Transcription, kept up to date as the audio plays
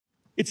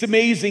It's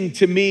amazing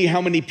to me how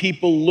many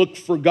people look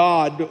for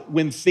God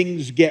when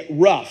things get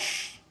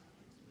rough,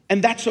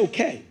 and that's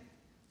okay.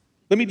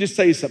 Let me just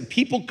tell you something.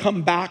 People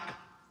come back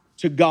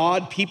to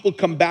God, people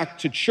come back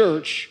to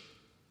church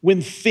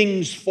when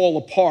things fall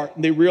apart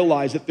and they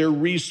realize that their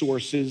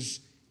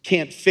resources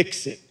can't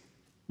fix it.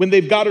 When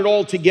they've got it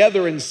all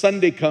together and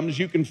Sunday comes,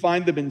 you can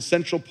find them in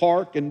Central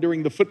Park, and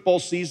during the football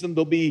season,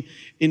 they'll be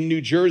in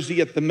New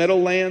Jersey at the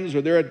Meadowlands,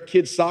 or they're at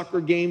kids'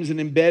 soccer games and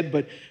in bed.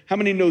 But how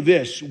many know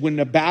this? When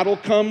a battle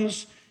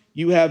comes,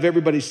 you have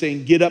everybody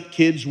saying, "Get up,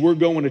 kids, we're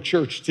going to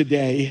church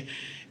today,"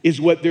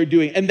 is what they're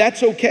doing. And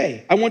that's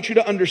okay. I want you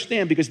to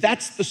understand, because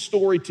that's the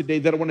story today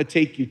that I want to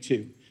take you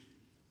to.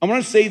 I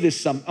want to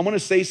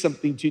say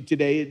something to you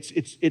today.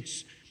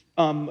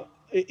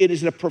 It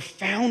is a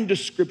profound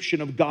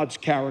description of God's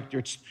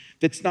character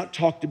that's not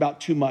talked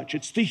about too much.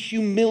 It's the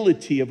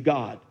humility of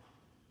God.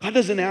 God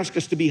doesn't ask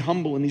us to be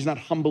humble, and he's not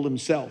humble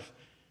himself.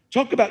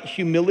 Talk about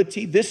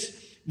humility.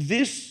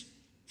 This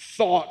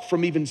thought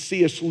from even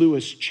C.S.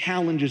 Lewis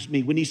challenges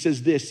me when he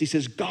says this. He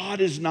says, God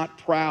is not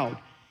proud.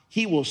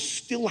 He will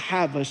still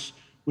have us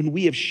when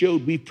we have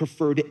showed we've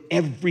preferred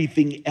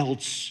everything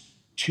else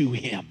to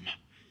him.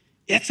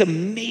 That's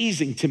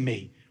amazing to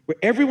me. Where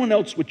everyone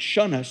else would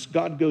shun us,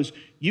 God goes,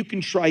 you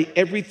can try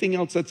everything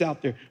else that's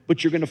out there,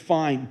 but you're gonna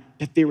find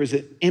that there is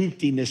an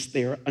emptiness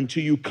there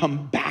until you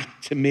come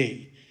back to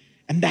me.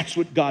 And that's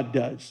what God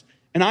does.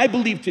 And I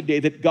believe today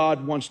that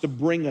God wants to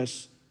bring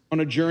us on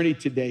a journey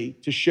today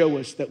to show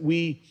us that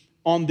we,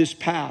 on this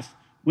path,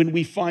 when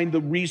we find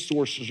the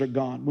resources are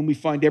gone, when we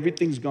find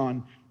everything's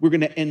gone, we're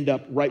gonna end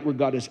up right where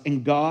God is.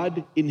 And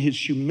God, in his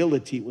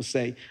humility, will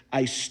say,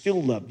 I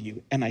still love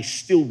you and I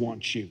still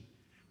want you.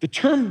 The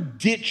term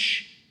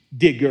ditch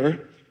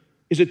digger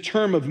is a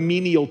term of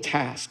menial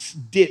tasks,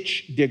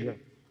 ditch digger.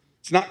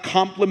 It's not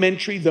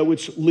complimentary, though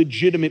it's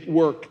legitimate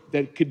work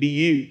that could be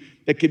used,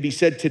 that could be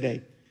said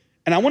today.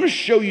 And I want to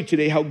show you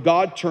today how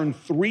God turned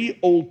 3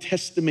 Old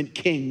Testament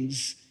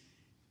kings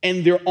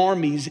and their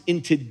armies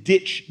into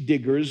ditch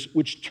diggers,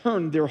 which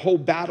turned their whole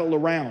battle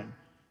around.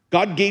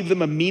 God gave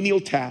them a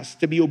menial task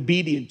to be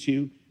obedient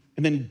to,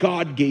 and then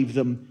God gave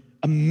them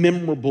a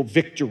memorable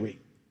victory.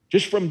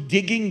 Just from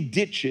digging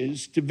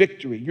ditches to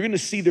victory. You're gonna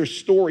see their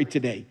story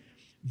today.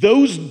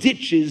 Those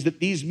ditches that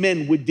these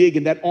men would dig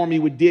and that army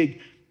would dig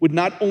would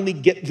not only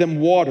get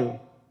them water,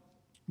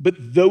 but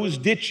those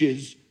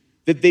ditches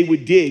that they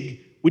would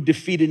dig would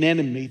defeat an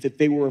enemy that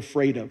they were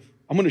afraid of.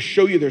 I'm gonna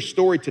show you their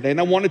story today, and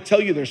I wanna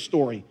tell you their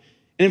story.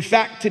 And in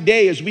fact,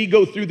 today, as we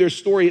go through their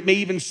story, it may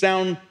even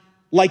sound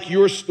like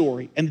your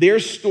story. And their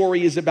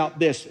story is about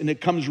this, and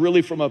it comes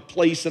really from a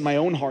place in my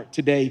own heart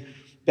today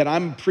that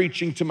I'm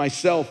preaching to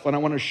myself, and I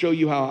want to show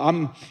you how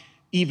I'm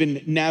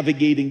even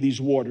navigating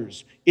these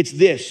waters. It's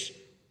this: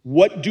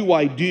 what do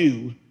I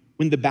do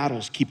when the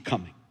battles keep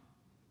coming?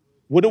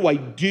 What do I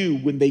do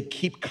when they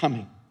keep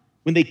coming?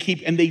 And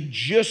they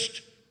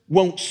just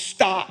won't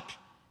stop.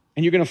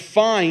 And you're gonna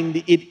find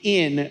it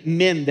in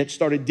men that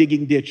started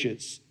digging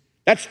ditches.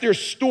 That's their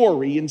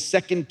story in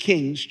 2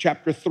 Kings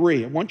chapter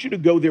 3. I want you to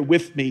go there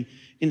with me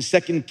in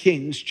 2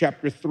 Kings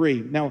chapter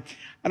 3. Now,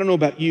 I don't know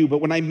about you,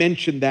 but when I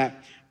mentioned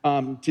that,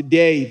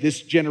 today,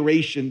 this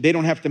generation, they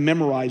don't have to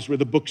memorize where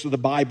the books of the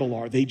Bible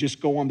are. They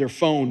just go on their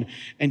phone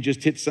and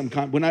just hit some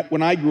kind.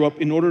 When I grew up,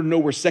 in order to know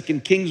where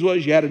 2 Kings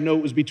was, you had to know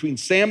it was between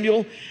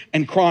Samuel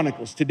and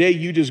Chronicles. Today,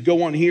 you just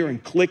go on here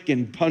and click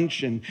and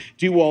punch and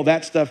do all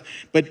that stuff.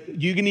 But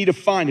you need to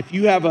find, if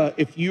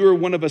you're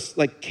one of us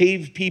like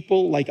cave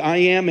people like I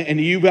am,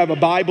 and you have a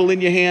Bible in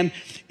your hand,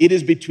 it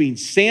is between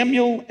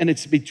Samuel and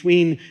it's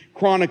between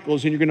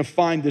Chronicles, and you're gonna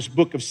find this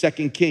book of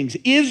 2 Kings.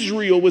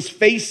 Israel was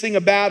facing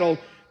a battle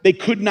they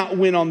could not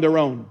win on their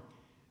own.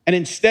 And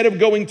instead of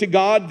going to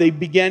God, they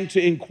began to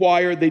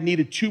inquire. They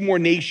needed 2 more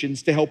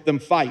nations to help them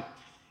fight.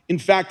 In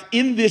fact,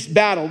 in this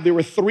battle, there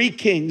were 3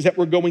 kings that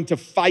were going to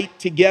fight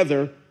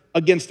together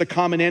against the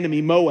common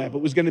enemy, Moab.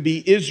 It was going to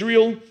be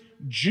Israel,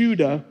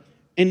 Judah,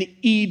 and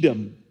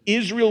Edom.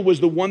 Israel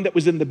was the one that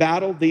was in the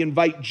battle. They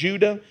invite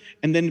Judah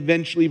and then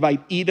eventually invite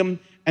Edom,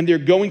 and they're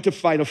going to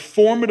fight a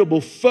formidable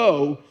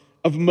foe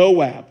of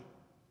Moab.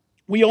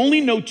 We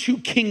only know 2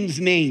 kings'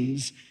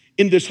 names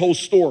in this whole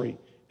story,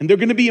 and they're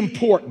gonna be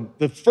important.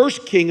 The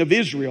first king of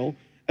Israel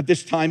at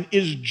this time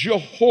is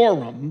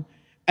Jehoram,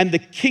 and the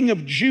king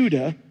of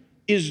Judah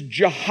is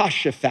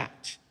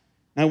Jehoshaphat.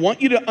 And I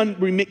want you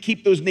to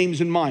keep those names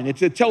in mind.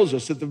 It tells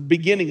us at the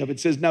beginning of it,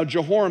 says, now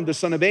Jehoram, the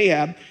son of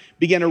Ahab,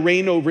 began to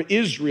reign over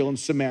Israel and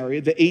Samaria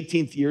the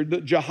 18th year.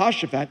 The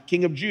Jehoshaphat,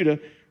 king of Judah,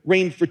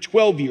 reigned for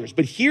 12 years.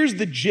 But here's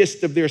the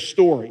gist of their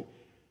story.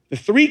 The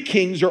 3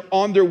 kings are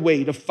on their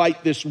way to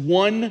fight this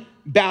one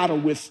battle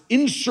with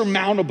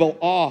insurmountable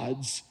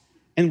odds.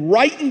 And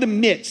right in the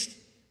midst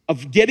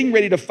of getting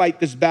ready to fight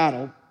this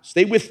battle,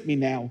 stay with me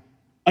now,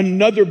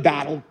 another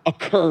battle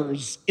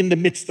occurs in the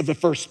midst of the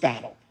first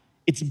battle.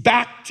 It's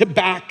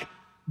back-to-back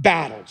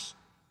battles.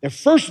 Their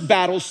first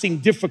battle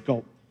seemed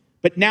difficult,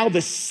 but now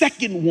the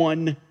second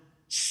one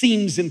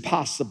seems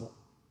impossible.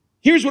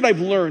 Here's what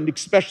I've learned,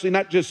 especially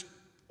not just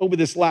over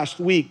this last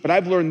week, but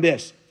I've learned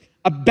this.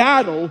 A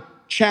battle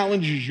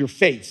challenges your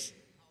faith,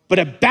 but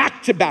a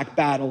back-to-back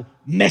battle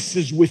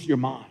messes with your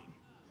mind.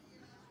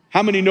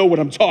 How many know what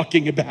I'm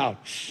talking about?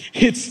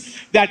 It's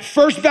that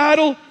first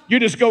battle, you're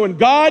just going,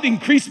 God,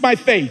 increase my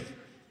faith.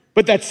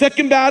 But that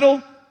second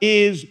battle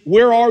is,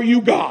 where are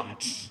you,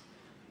 God?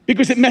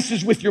 Because it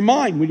messes with your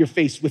mind when you're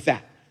faced with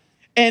that.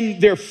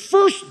 And their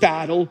first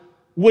battle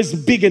was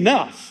big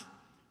enough,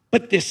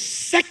 but this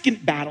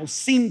second battle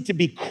seemed to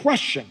be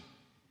crushing.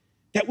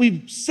 That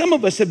some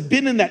of us have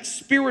been in that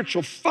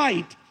spiritual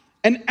fight,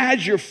 and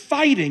as you're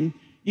fighting,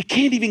 you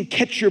can't even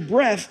catch your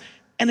breath,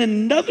 and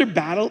another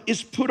battle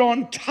is put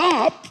on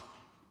top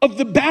of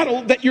the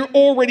battle that you're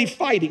already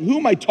fighting. Who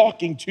am I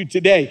talking to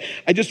today?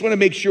 I just want to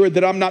make sure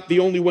that I'm not the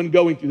only one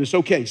going through this.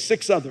 Okay,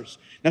 6 others.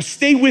 Now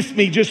stay with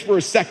me just for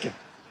a second.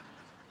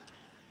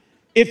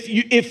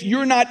 If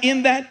you're not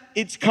in that,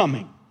 it's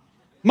coming.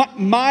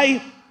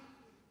 My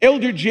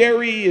Elder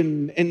Jerry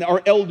and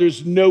our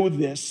elders know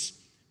this.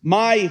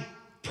 My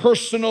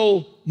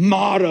personal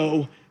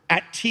motto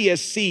at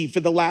TSC for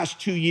the last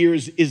 2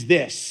 years is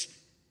this: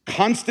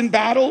 constant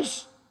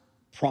battles,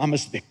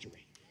 promised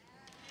victory.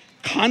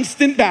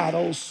 Constant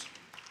battles,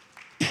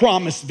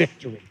 promised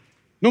victory.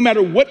 No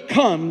matter what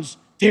comes,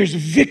 there's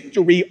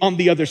victory on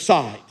the other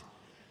side.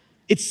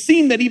 It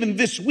seemed that even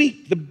this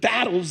week, the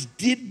battles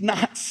did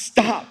not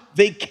stop.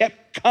 They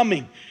kept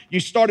coming. You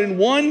start in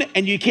one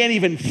and you can't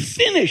even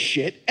finish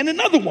it, and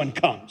another one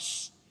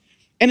comes.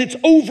 And it's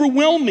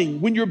overwhelming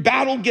when your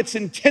battle gets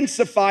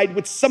intensified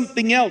with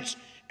something else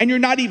and you're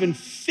not even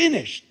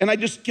finished. And I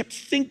just kept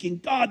thinking,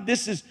 God,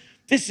 this is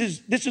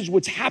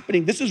what's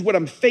happening. This is what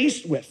I'm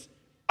faced with.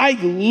 I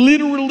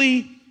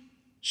literally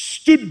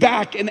stood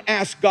back and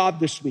asked God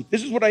this week.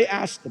 This is what I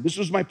asked him. This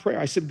was my prayer.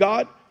 I said,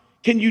 God,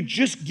 can you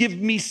just give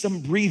me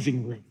some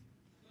breathing room?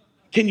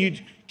 Can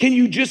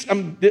you just,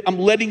 I'm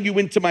letting you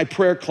into my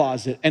prayer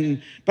closet.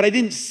 But I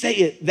didn't say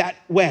it that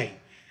way.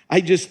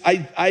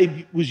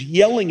 I was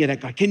yelling it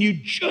at God. Can you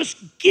just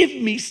give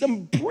me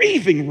some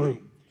breathing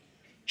room?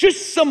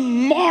 Just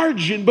some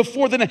margin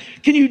before the night.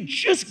 Can you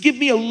just give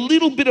me a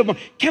little bit of,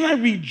 can I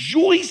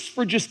rejoice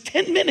for just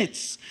 10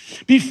 minutes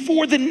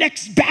before the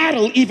next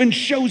battle even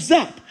shows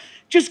up?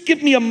 Just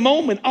give me a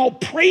moment. I'll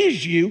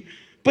praise you,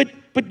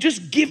 but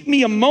just give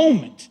me a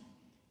moment.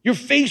 You're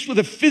faced with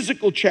a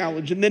physical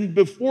challenge, and then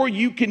before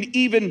you can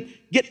even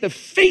get the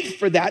faith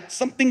for that,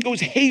 something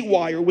goes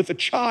haywire with a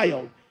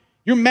child.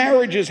 Your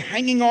marriage is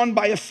hanging on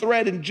by a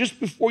thread, and just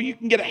before you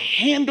can get a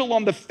handle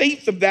on the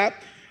faith of that,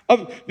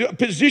 of the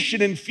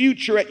position and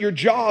future at your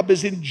job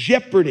is in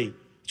jeopardy.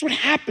 That's what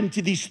happened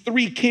to these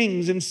 3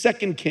 kings in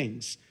 2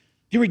 Kings.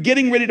 They were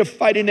getting ready to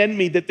fight an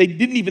enemy that they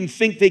didn't even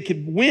think they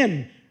could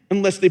win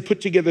unless they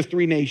put together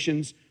 3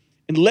 nations.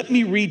 And let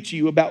me read to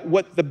you about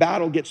what the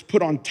battle gets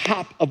put on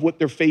top of what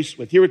they're faced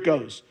with. Here it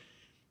goes.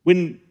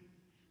 When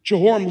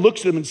Jehoram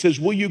looks at them and says,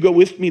 will you go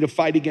with me to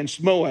fight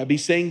against Moab?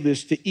 He's saying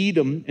this to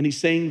Edom, and he's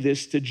saying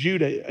this to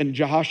Judah and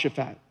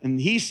Jehoshaphat. And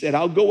he said,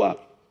 I'll go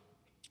up.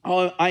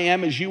 I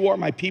am as you are,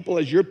 my people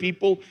as your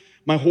people,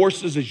 my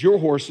horses as your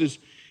horses.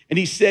 And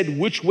he said,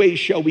 which way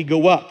shall we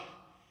go up?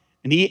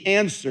 And he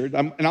answered,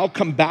 and I'll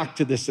come back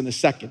to this in a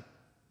second,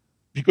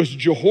 because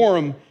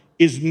Jehoram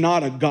is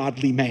not a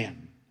godly man.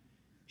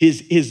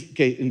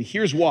 Okay, and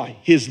here's why.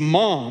 His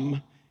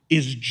mom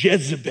is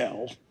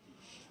Jezebel.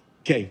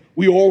 Okay,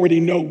 we already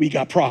know we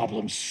got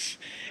problems.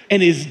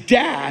 And his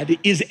dad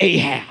is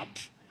Ahab.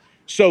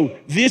 So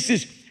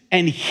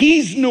and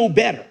he's no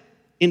better.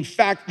 In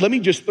fact, let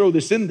me just throw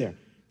this in there.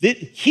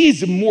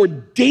 He's more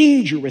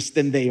dangerous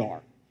than they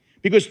are.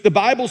 Because the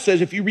Bible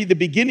says, if you read the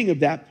beginning of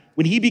that,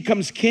 when he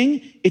becomes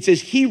king, it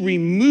says he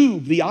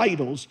removed the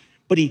idols,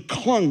 but he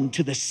clung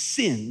to the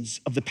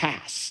sins of the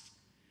past.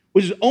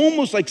 Which is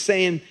almost like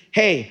saying,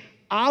 hey,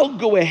 I'll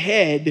go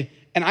ahead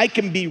and I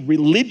can be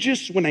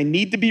religious when I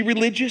need to be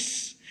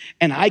religious,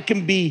 and I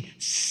can be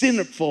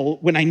sinful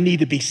when I need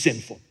to be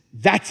sinful.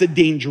 That's a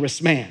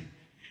dangerous man.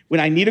 When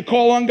I need to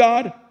call on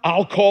God,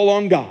 I'll call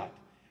on God.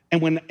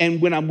 And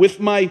when I'm with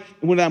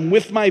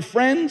my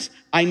friends,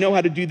 I know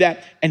how to do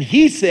that. And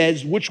he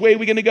says, which way are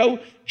we gonna go?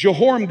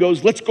 Jehoram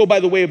goes, let's go by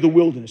the way of the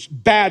wilderness.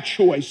 Bad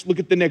choice. Look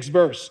at the next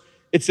verse.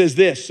 It says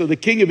this, so the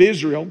king of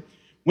Israel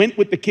went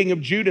with the king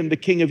of Judah and the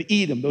king of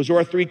Edom. Those are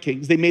our 3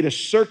 kings. They made a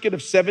circuit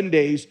of 7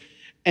 days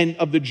and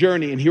of the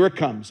journey, and here it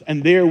comes.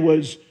 And there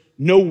was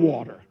no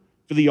water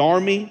for the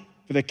army,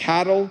 for the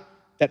cattle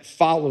that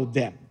followed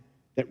them.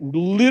 That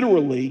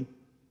literally,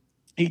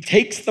 he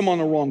takes them on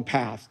the wrong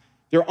path.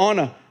 They're on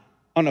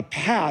a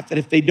path that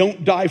if they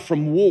don't die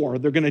from war,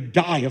 they're gonna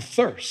die of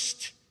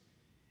thirst.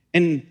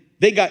 And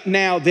they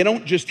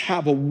don't just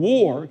have a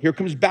war, here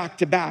comes back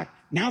to back,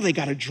 now they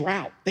got a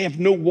drought. They have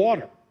no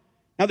water.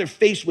 Now they're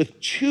faced with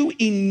 2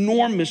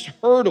 enormous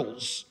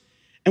hurdles.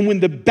 And when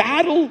the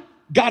battle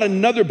got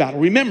another battle,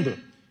 remember,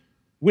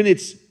 when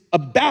it's a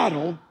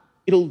battle,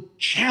 it'll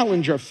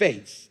challenge our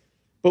faith.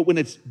 But when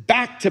it's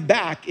back to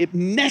back, it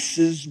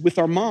messes with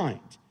our mind.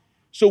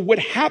 So what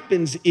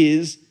happens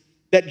is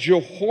that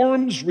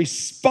Jehoram's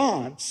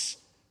response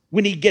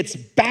when he gets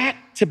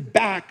back to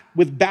back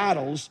with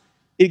battles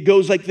it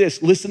goes like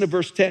this. Listen to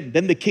verse 10.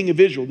 Then the king of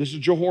Israel, this is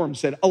Jehoram,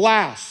 said,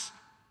 alas,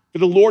 for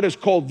the Lord has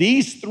called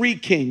these 3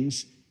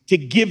 kings to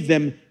give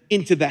them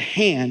into the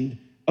hand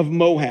of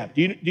Moab.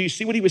 Do you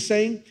see what he was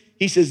saying?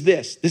 He says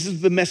this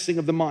is the messing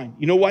of the mind.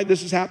 You know why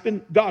this has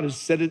happened? God is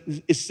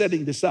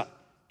setting this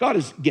up. God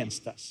is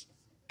against us.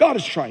 God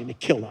is trying to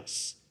kill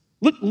us.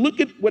 Look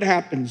at what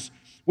happens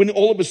when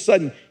all of a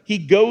sudden he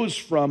goes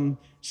from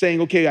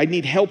saying, okay, I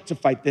need help to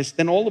fight this,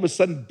 then all of a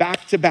sudden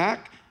back to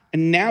back,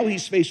 and now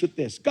he's faced with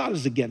this. God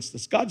is against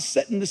us. God's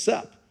setting this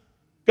up.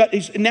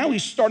 Now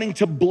he's starting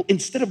to,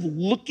 instead of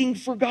looking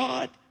for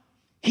God,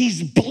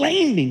 he's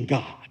blaming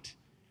God.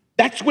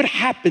 That's what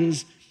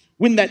happens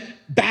when that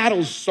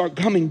battles start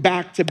coming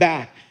back to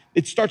back.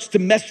 It starts to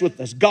mess with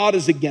us. God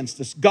is against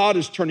us. God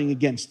is turning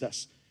against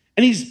us.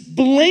 And he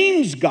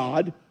blames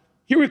God.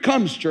 Here it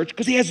comes, church,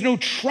 because he has no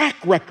track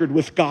record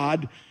with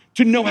God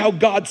to know how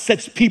God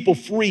sets people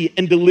free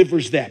and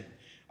delivers them.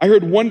 I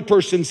heard one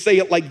person say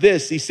it like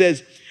this. He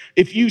says,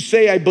 if you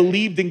say I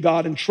believed in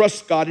God and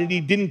trust God and he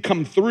didn't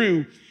come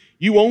through,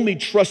 you only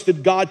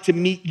trusted God to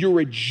meet your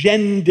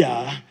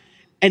agenda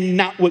and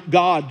not what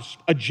God's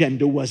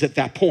agenda was at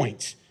that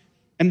point.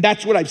 And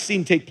that's what I've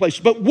seen take place.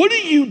 But what do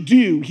you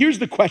do? Here's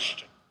the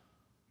question.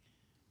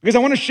 Because I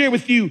want to share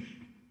with you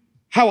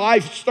how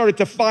I've started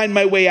to find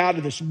my way out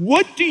of this.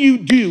 What do you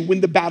do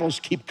when the battles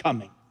keep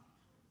coming?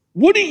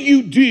 What do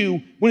you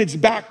do when it's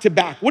back to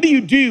back? What do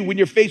you do when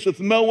you're faced with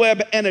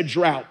Moab and a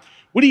drought?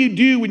 What do you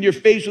do when you're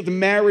faced with a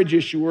marriage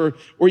issue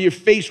or you're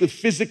faced with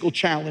physical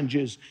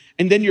challenges?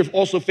 And then you're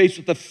also faced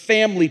with a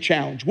family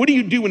challenge. What do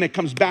you do when it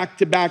comes back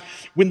to back,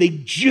 when they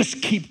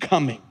just keep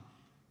coming,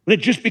 when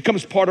it just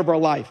becomes part of our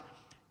life?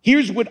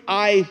 Here's what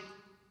I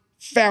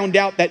found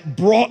out that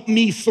brought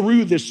me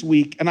through this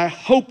week, and I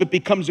hope it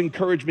becomes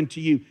encouragement to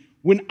you.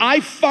 When I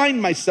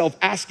find myself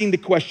asking the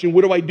question,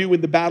 what do I do when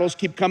the battles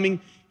keep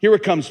coming? Here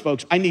it comes,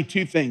 folks. I need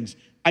 2 things.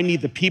 I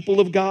need the people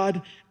of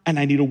God, and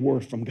I need a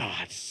word from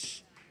God.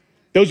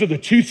 Those are the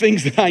 2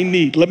 things that I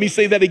need. Let me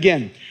say that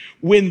again.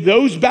 When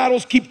those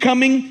battles keep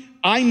coming,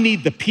 I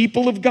need the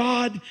people of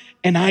God,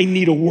 and I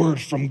need a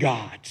word from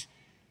God.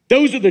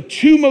 Those are the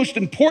 2 most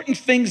important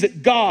things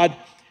that God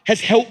has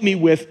helped me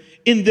with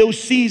in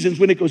those seasons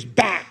when it goes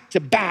back to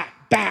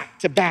back, back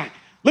to back.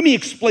 Let me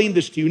explain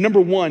this to you. Number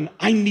 1,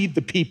 I need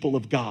the people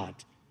of God.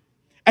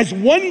 As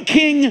one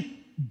king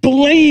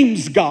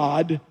blames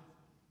God,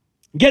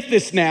 get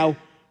this now,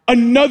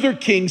 another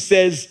king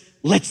says,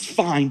 let's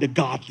find a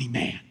godly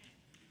man.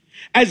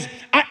 As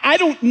I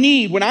don't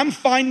need, when I'm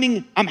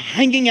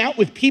hanging out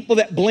with people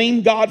that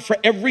blame God for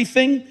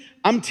everything,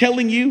 I'm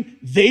telling you,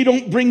 they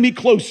don't bring me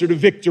closer to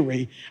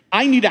victory.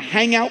 I need to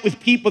hang out with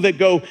people that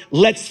go,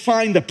 let's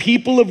find the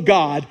people of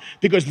God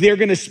because they're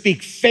gonna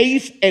speak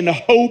faith and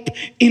hope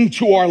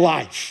into our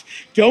life.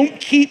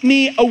 Don't keep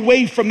me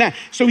away from that.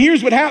 So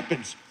here's what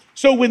happens.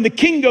 So when the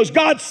king goes,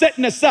 God's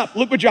setting us up,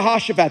 look what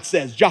Jehoshaphat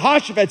says.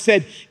 Jehoshaphat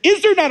said,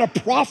 is there not a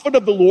prophet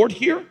of the Lord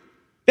here,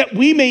 that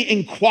we may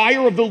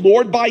inquire of the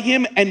Lord by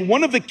him? And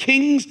one of the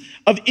kings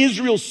of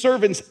Israel's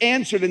servants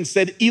answered and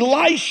said,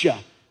 Elisha,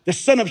 the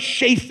son of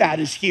Shaphat,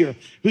 is here,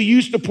 who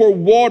used to pour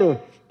water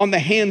on the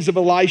hands of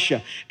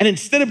Elisha. And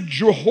instead of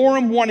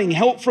Jehoram wanting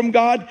help from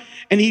God,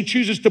 and he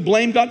chooses to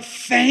blame God,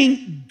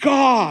 thank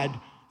God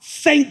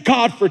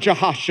for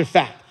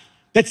Jehoshaphat.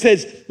 That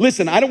says,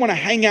 listen, I don't want to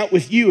hang out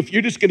with you if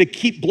you're just going to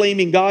keep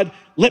blaming God.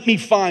 Let me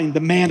find the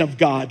man of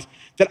God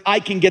that I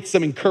can get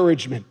some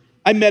encouragement.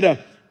 I met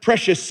a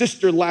precious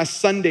sister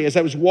last Sunday as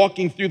I was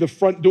walking through the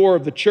front door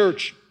of the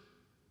church,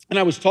 and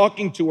I was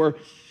talking to her,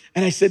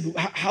 and I said,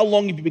 how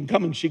long have you been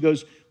coming? She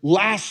goes,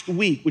 last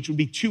week, which would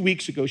be 2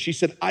 weeks ago. She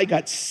said, I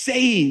got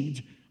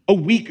saved a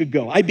week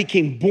ago. I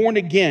became born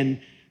again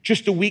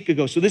just a week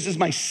ago. So this is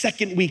my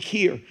 2nd week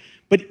here.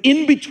 But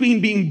in between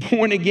being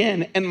born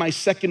again and my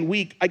 2nd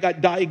week, I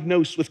got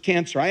diagnosed with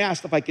cancer. I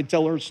asked if I could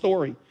tell her a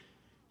story.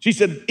 She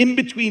said, in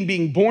between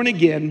being born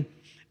again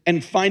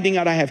and finding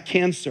out I have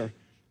cancer,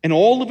 and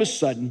all of a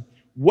sudden,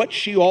 what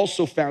she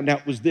also found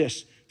out was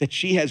this, that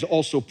she has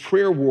also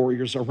prayer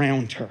warriors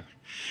around her.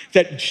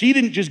 That she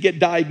didn't just get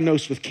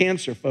diagnosed with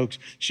cancer, folks.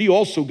 She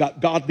also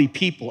got godly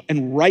people.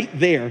 And right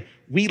there,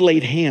 we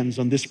laid hands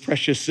on this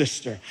precious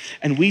sister.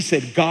 And we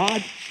said,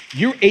 God,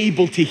 you're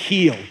able to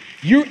heal.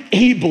 You're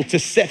able to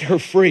set her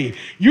free.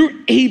 You're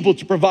able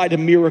to provide a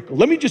miracle.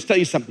 Let me just tell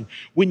you something.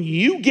 When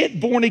you get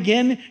born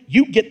again,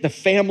 you get the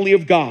family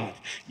of God.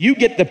 You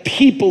get the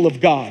people of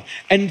God.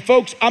 And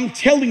folks, I'm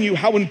telling you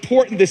how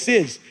important this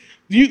is.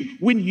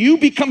 When you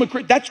become a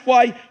Christian, that's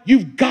why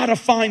you've got to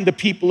find the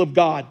people of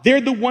God.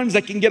 They're the ones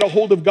that can get a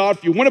hold of God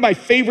for you. One of my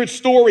favorite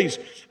stories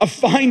of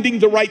finding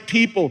the right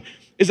people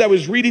is I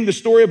was reading the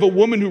story of a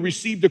woman who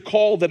received a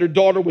call that her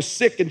daughter was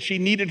sick and she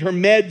needed her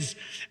meds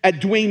at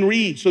Duane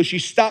Reade. So she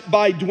stopped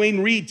by Duane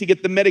Reade to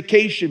get the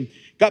medication,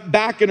 got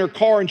back in her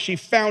car, and she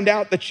found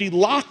out that she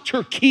locked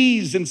her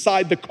keys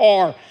inside the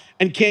car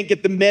and can't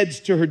get the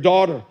meds to her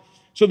daughter.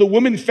 So the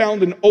woman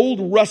found an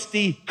old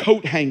rusty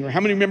coat hanger. How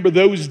many remember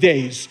those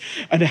days?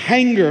 A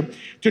hanger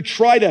to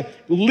try to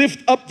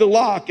lift up the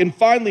lock. And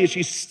finally, as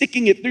she's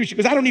sticking it through, she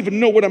goes, I don't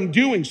even know what I'm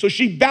doing. So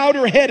she bowed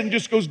her head and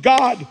just goes,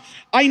 God,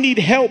 I need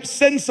help.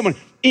 Send someone.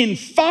 In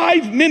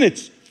 5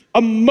 minutes,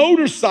 a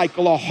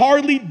motorcycle, a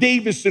Harley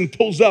Davidson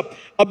pulls up.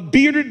 A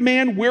bearded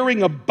man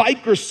wearing a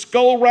biker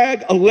skull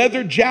rag, a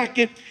leather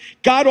jacket,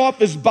 got off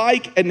his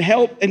bike and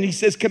helped. And he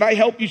says, can I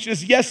help you? She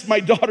says, yes,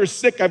 my daughter's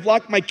sick. I've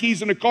locked my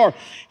keys in the car.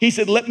 He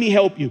said, let me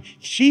help you.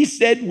 She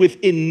said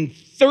within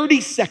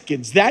 30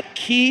 seconds, that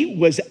key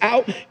was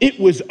out. It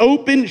was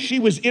open. She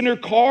was in her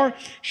car.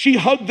 She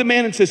hugged the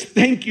man and says,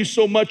 thank you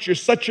so much. You're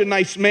such a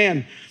nice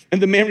man.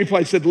 And the man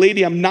replied, said,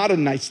 lady, I'm not a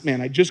nice man.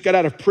 I just got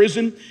out of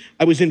prison.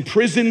 I was in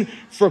prison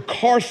for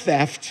car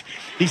theft.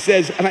 He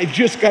says, and I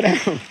just got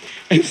out.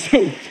 And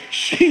so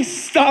she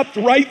stopped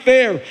right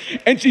there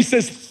and she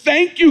says,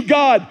 thank you,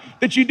 God,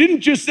 that you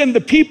didn't just send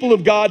the people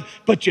of God,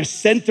 but you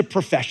sent a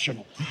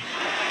professional.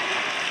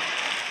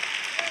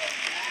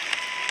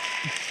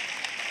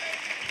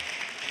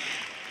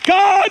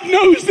 God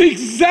knows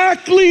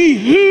exactly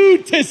who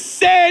to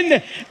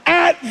send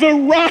at the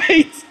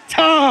right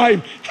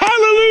time.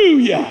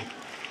 Hallelujah.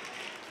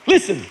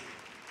 Listen,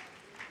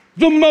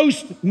 the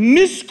most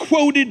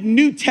misquoted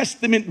New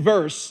Testament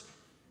verse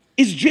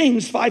is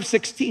James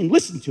 5:16.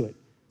 Listen to it.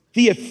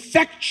 The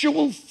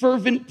effectual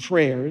fervent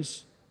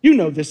prayers, you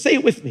know this, say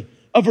it with me,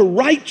 of a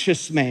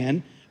righteous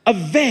man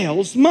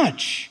avails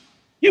much.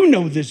 You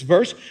know this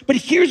verse, but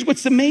here's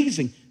what's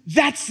amazing.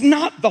 That's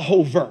not the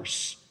whole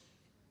verse.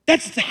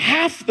 That's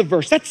half the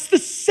verse. That's the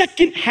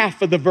second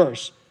half of the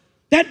verse.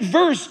 That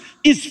verse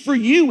is for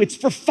you. It's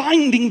for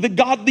finding the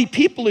godly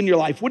people in your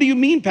life. What do you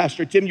mean,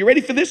 Pastor Tim? You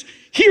ready for this?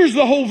 Here's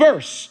the whole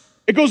verse.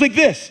 It goes like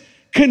this.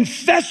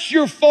 Confess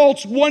your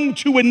faults one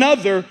to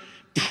another.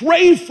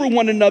 Pray for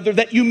one another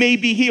that you may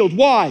be healed.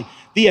 Why?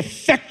 The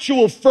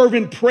effectual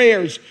fervent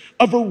prayers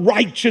of a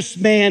righteous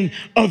man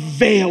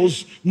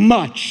avails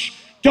much.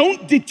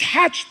 Don't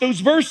detach those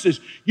verses.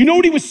 You know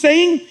what he was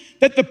saying?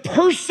 That the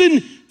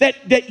person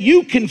that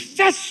you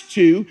confess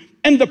to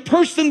and the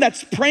person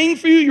that's praying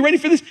for you ready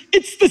for this?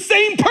 It's the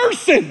same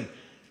person.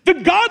 The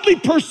godly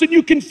person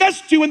you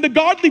confess to and the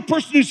godly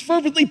person who's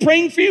fervently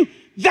praying for you,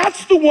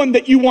 that's the one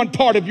that you want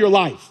part of your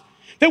life.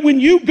 That when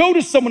you go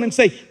to someone and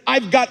say,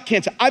 I've got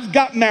cancer, I've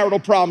got marital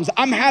problems,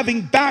 I'm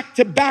having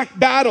back-to-back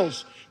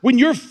battles. When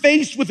you're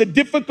faced with a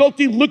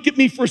difficulty, look at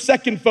me for a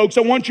second, folks.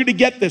 I want you to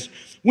get this.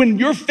 When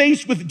you're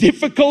faced with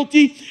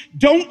difficulty,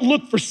 don't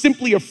look for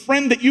simply a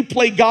friend that you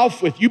play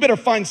golf with. You better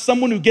find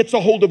someone who gets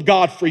a hold of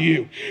God for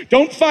you.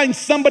 Don't find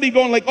somebody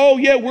going like, oh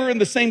yeah, we're in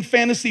the same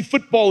fantasy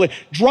football league.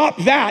 Drop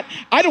that.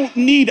 I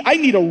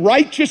need a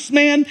righteous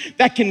man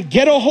that can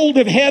get a hold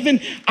of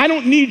heaven. I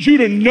don't need you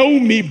to know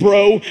me,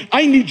 bro.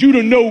 I need you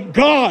to know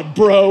God,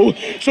 bro,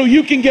 so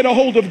you can get a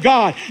hold of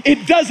God.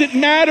 It doesn't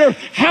matter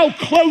how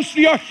close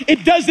we are.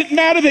 It doesn't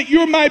matter that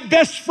you're my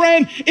best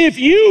friend. If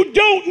you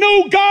don't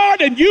know God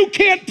and you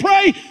can't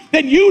pray,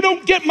 then you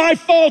don't get my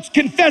faults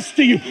confessed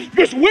to you.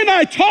 Because when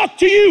I talk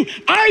to you,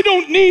 I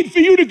don't need for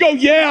you to go,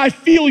 yeah, I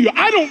feel you.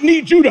 I don't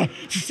need you to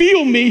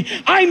feel me.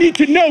 I need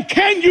to know,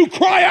 can you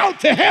cry out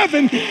to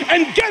heaven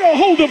and get a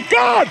hold of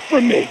God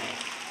for me?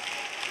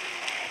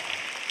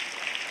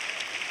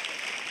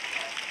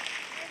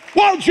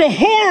 While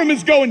Jehoram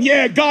is going,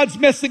 yeah, God's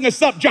messing us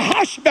up,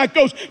 Jehoshaphat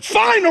goes,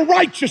 find a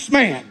righteous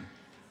man.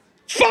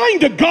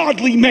 Find a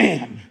godly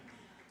man.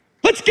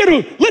 Let's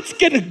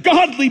get a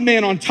godly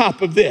man on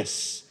top of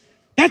this.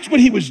 That's what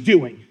he was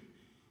doing.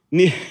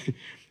 I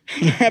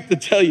have to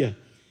tell you,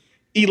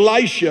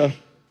 Elisha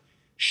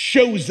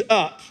shows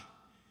up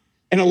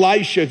and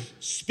Elisha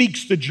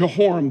speaks to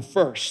Jehoram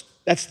first.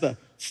 That's the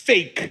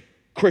fake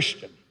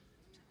Christian.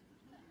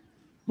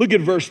 Look at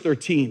verse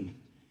 13.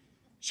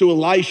 So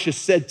Elisha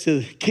said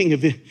to the king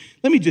of Israel,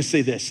 let me just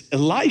say this.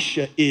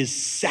 Elisha is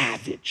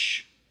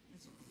savage.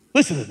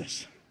 Listen to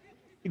this.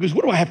 He goes,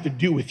 what do I have to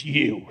do with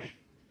you?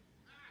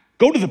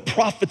 Go to the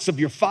prophets of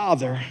your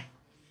father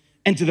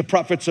and to the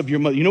prophets of your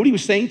mother. You know what he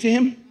was saying to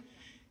him?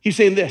 He's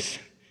saying this.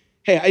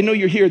 Hey, I know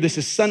you're here. This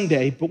is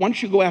Sunday, but why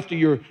don't you go after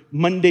your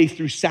Monday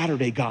through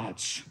Saturday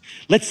gods?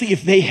 Let's see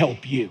if they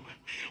help you.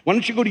 Why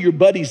don't you go to your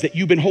buddies that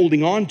you've been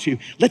holding on to?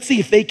 Let's see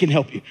if they can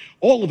help you.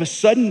 All of a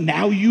sudden,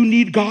 now you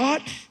need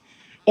God?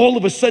 All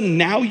of a sudden,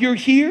 now you're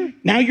here?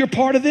 Now you're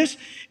part of this?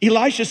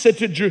 Elisha said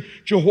to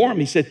Jehoram,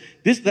 he said,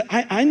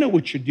 I know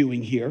what you're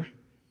doing here,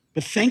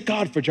 but thank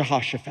God for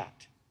Jehoshaphat.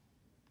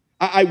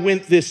 I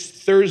went this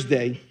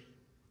Thursday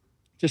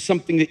to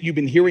something that you've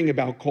been hearing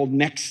about called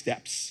Next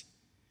Steps.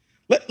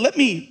 Let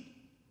me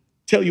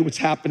tell you what's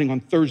happening on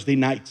Thursday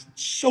nights.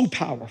 It's so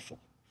powerful.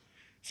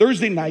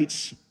 Thursday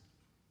nights,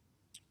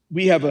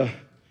 we have a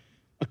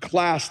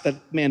class that,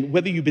 man,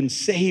 whether you've been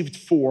saved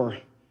for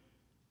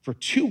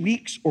 2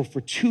 weeks or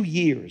for 2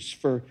 years,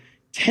 for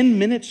 10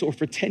 minutes or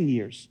for 10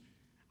 years,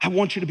 I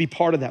want you to be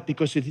part of that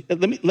because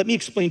let me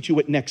explain to you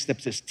what Next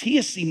Steps is.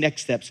 TSC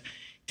Next Steps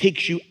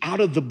takes you out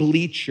of the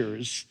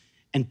bleachers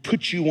and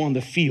puts you on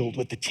the field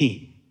with the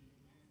team.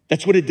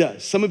 That's what it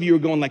does. Some of you are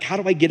going like, how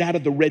do I get out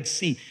of the Red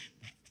Sea?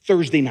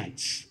 Thursday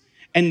nights.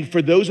 And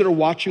for those that are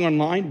watching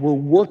online, we're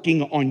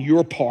working on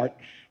your part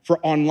for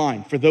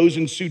online. For those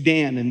in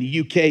Sudan and the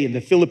UK and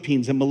the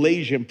Philippines and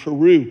Malaysia and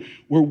Peru,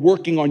 we're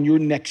working on your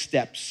next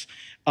steps,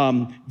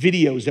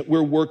 videos that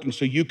we're working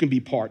so you can be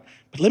part.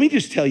 But let me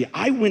just tell you,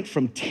 I went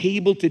from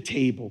table to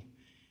table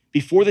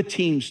before the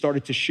team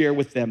started to share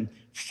with them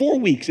 4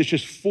 weeks. It's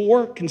just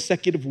 4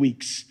 consecutive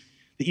weeks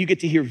that you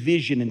get to hear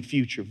vision and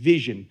future.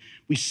 Vision.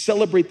 We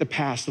celebrate the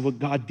past of what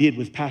God did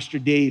with Pastor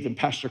Dave and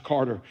Pastor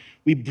Carter.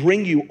 We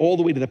bring you all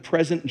the way to the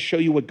present and show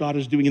you what God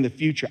is doing in the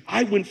future.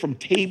 I went from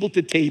table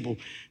to table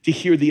to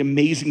hear the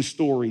amazing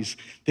stories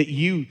that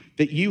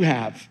you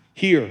have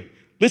here.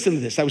 Listen to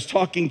this. I was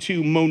talking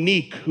to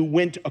Monique, who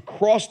went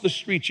across the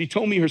street. She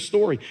told me her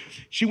story.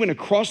 She went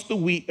across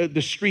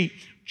the street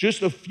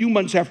just a few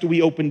months after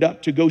we opened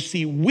up to go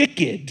see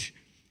Wicked.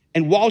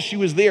 And while she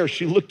was there,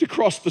 she looked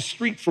across the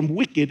street from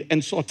Wicked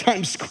and saw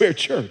Times Square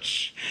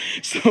Church.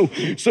 So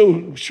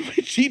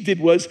what she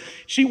did was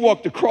she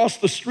walked across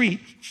the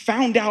street,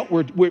 found out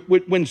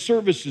when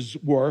services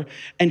were,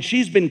 and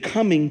she's been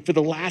coming for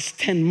the last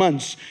 10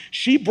 months.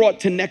 She brought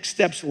to Next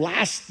Steps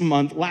last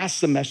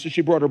semester, she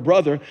brought her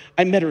brother.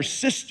 I met her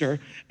sister,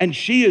 and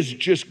she has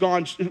just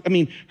gone,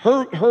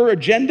 her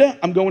agenda,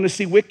 I'm going to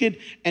see Wicked,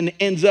 and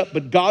ends up,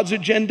 but God's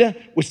agenda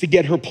was to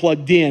get her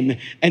plugged in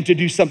and to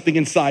do something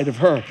inside of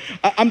her.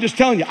 I'm just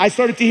telling you, I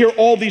started to hear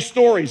all these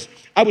stories.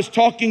 I was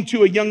talking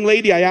to a young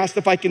lady. I asked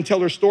if I can tell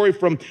her story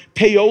from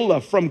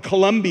Paola, from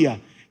Colombia.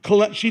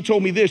 She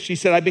told me this. She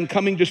said, I've been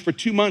coming just for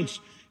 2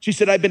 months. She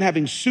said, I've been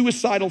having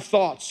suicidal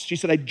thoughts. She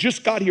said, I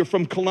just got here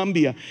from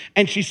Colombia.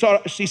 And she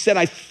said,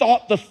 I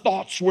thought the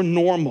thoughts were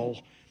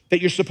normal, that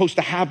you're supposed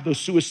to have those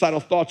suicidal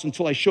thoughts,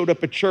 until I showed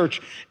up at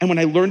church. And when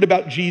I learned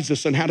about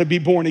Jesus and how to be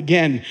born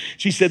again,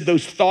 she said,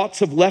 those thoughts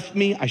have left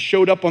me. I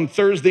showed up on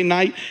Thursday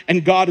night,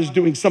 and God is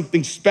doing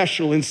something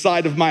special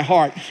inside of my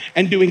heart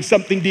and doing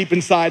something deep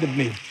inside of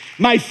me.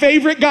 My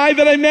favorite guy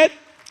that I met,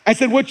 I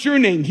said, what's your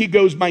name? He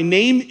goes, my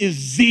name is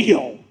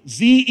Zeal,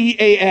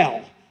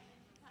 Z-E-A-L.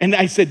 And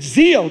I said,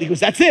 Zeal? He goes,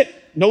 that's it.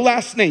 No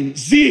last name,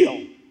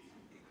 Zeal.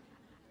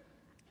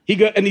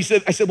 I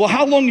said, well,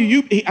 how long are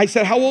you? I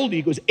said, how old are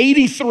you? He goes,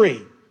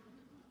 83.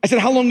 I said,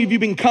 how long have you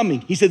been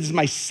coming? He said, this is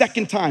my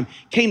second time.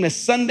 Came this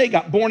Sunday,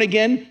 got born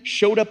again,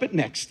 showed up at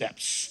Next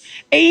Steps.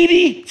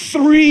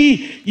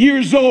 83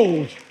 years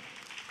old.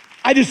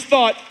 I just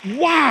thought,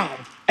 wow.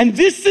 And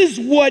this is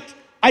what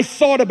I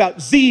thought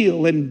about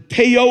Zeal and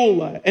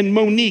Paola and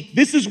Monique.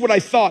 This is what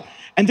I thought.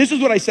 And this is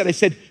what I said. I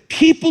said,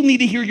 people need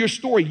to hear your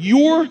story.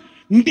 Your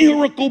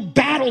miracle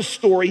battle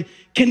story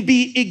can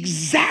be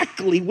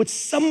exactly what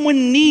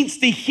someone needs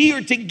to hear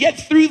to get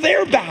through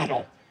their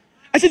battle.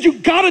 I said, you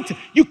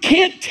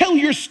can't tell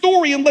your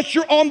story unless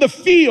you're on the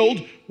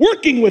field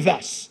working with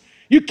us.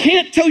 You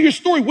can't tell your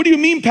story. What do you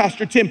mean,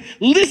 Pastor Tim?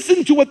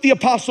 Listen to what the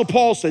Apostle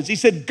Paul says. He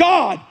said,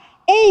 God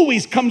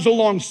always comes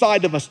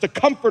alongside of us to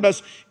comfort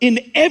us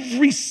in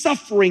every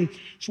suffering.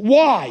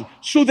 Why?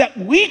 So that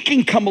we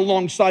can come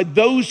alongside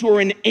those who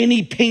are in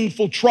any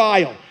painful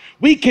trial.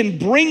 We can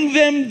bring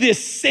them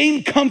this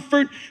same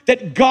comfort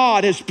that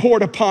God has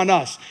poured upon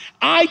us.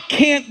 I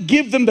can't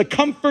give them the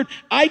comfort.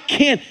 I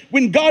can't.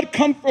 When God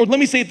let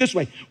me say it this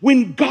way.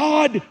 When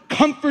God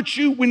comforts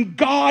you, when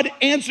God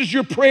answers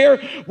your prayer,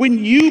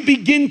 when you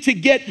begin to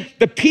get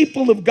the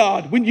people of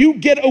God, when you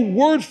get a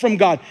word from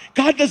God,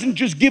 God doesn't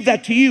just give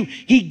that to you.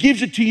 He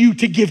gives it to you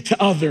to give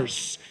to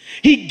others.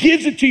 He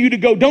gives it to you to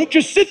go. Don't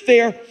just sit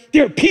there.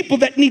 There are people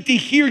that need to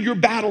hear your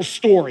battle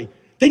story.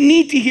 They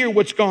need to hear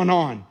what's gone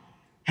on.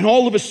 And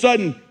all of a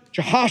sudden,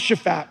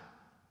 Jehoshaphat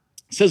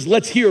says,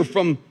 let's hear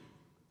from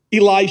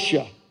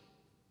Elisha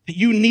that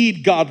you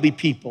need godly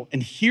people.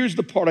 And here's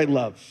the part I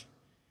love.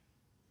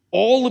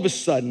 All of a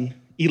sudden,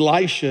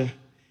 Elisha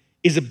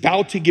is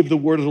about to give the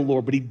word of the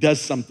Lord, but he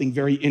does something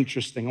very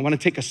interesting. I want to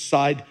take a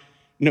side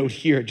note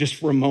here just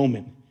for a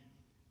moment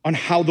on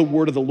how the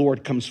word of the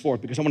Lord comes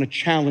forth, because I want to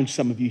challenge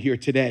some of you here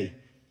today.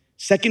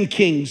 2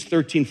 Kings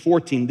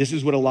 13:14, this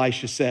is what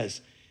Elisha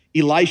says.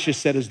 Elisha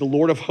said, as the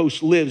Lord of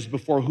hosts lives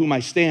before whom I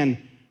stand,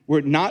 were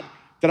it not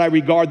that I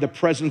regard the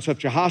presence of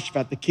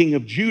Jehoshaphat, the king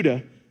of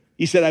Judah,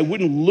 he said, I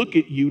wouldn't look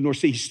at you nor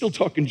say, he's still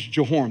talking to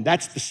Jehoram.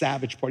 That's the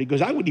savage part. He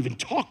goes, I wouldn't even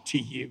talk to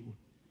you.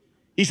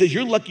 He says,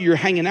 you're lucky you're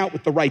hanging out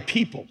with the right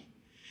people.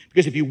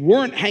 Because if you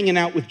weren't hanging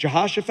out with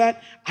Jehoshaphat,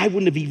 I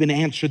wouldn't have even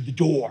answered the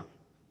door.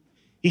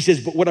 He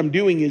says, but what I'm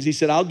doing is, he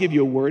said, I'll give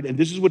you a word, and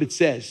this is what it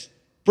says.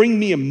 Bring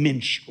me a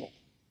minstrel.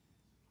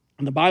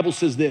 And the Bible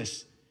says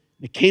this.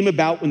 It came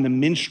about when the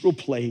minstrel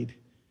played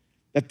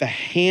that the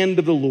hand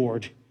of the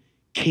Lord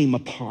came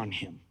upon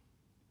him.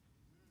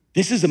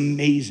 This is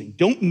amazing.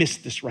 Don't miss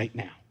this right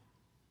now.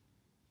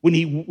 When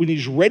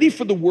he's ready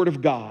for the word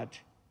of God,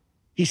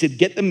 he said,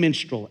 get the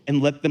minstrel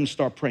and let them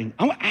start praying.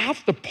 I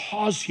have to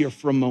pause here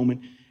for a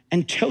moment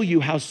and tell you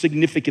how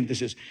significant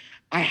this is.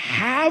 I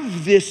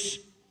have this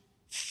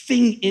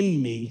thing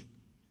in me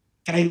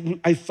that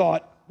I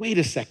thought, wait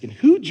a second,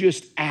 who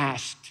just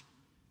asked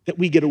that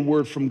we get a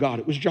word from God?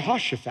 It was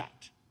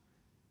Jehoshaphat.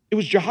 It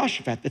was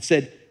Jehoshaphat that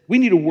said, We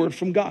need a word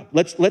from God.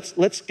 Let's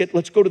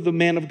go to the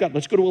man of God.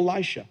 Let's go to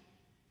Elisha.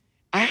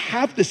 I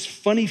have this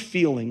funny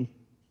feeling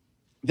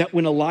that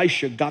when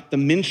Elisha got the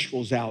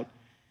minstrels out,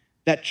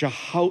 that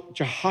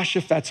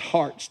Jehoshaphat's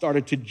heart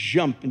started to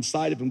jump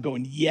inside of him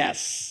going,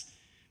 yes,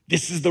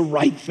 this is the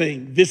right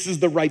thing. This is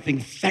the right thing.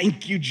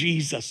 Thank you,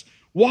 Jesus.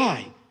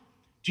 Why?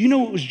 Do you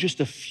know it was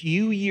just a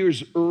few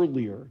years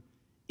earlier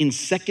in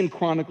 2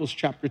 Chronicles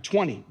chapter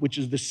 20, which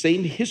is the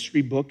same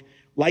history book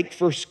like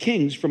 1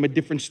 Kings from a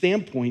different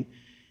standpoint,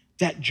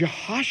 that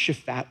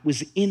Jehoshaphat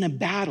was in a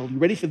battle, you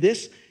ready for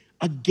this?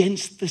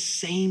 Against the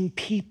same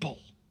people.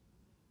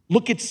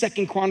 Look at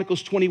 2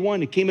 Chronicles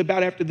 21. It came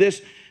about after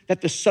this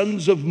that the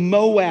sons of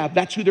Moab,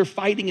 that's who they're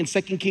fighting in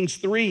 2 Kings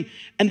 3,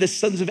 and the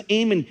sons of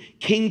Ammon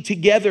came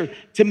together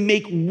to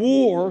make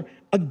war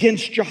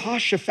against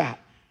Jehoshaphat.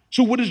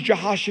 So what does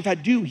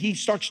Jehoshaphat do? He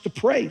starts to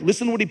pray.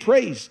 Listen to what he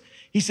prays.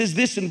 He says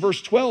this in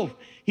verse 12.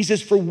 He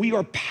says, for we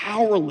are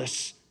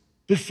powerless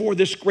before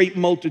this great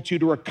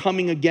multitude who are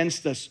coming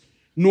against us,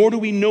 nor do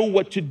we know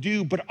what to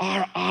do, but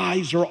our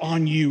eyes are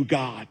on you,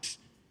 God.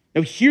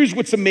 Now here's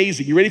what's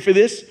amazing. You ready for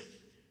this?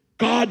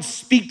 God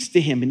speaks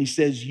to him and he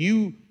says,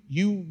 you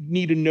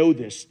need to know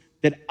this,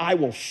 that I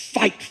will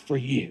fight for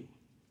you.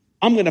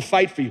 I'm gonna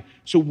fight for you.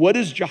 So what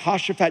does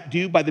Jehoshaphat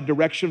do by the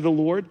direction of the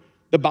Lord?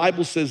 The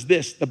Bible says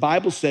this. The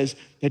Bible says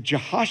that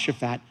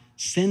Jehoshaphat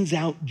sends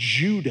out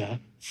Judah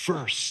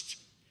first.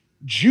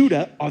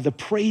 Judah are the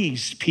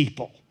praise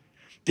people.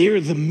 They're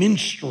the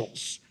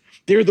minstrels.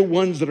 They're the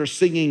ones that are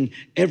singing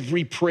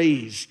every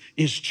praise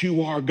is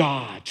to our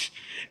God.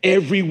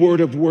 Every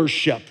word of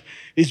worship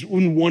is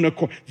in one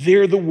accord.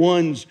 They're the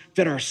ones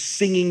that are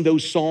singing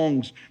those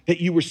songs that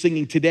you were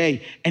singing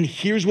today. And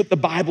here's what the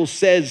Bible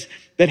says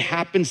that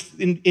happens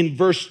in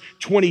verse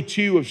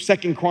 22 of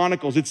 2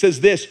 Chronicles. It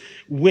says this,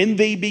 when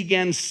they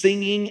began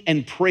singing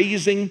and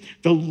praising,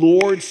 the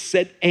Lord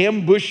set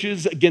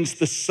ambushes against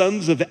the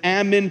sons of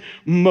Ammon,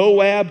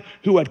 Moab,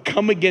 who had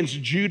come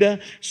against Judah,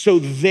 so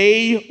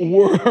they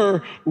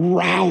were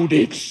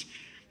routed.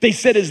 They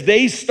said as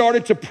they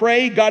started to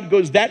pray, God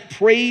goes, that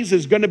praise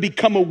is gonna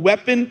become a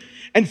weapon.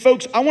 And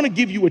folks, I wanna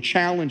give you a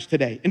challenge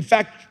today. In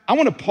fact, I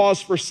wanna pause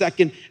for a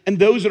second, and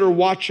those that are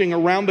watching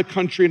around the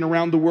country and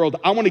around the world,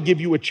 I wanna give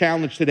you a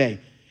challenge today.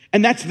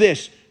 And that's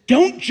this,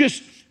 don't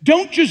just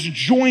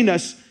join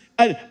us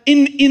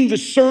in the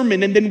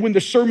sermon, and then when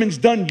the sermon's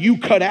done, you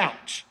cut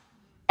out.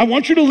 I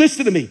want you to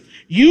listen to me.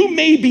 You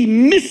may be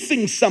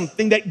missing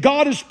something that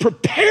God is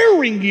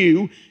preparing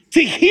you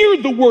to hear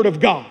the word of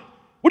God.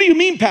 What do you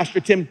mean, Pastor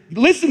Tim?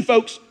 Listen,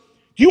 folks,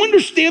 do you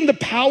understand the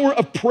power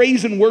of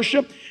praise and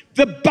worship?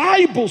 The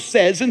Bible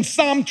says in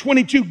Psalm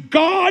 22,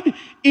 God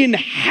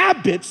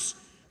inhabits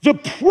the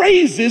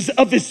praises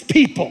of his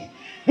people,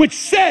 which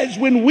says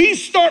when we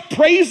start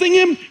praising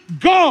him,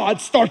 God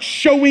starts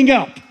showing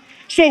up.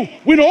 So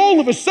when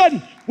all of a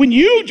sudden, when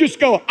you just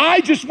go,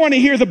 I just want to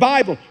hear the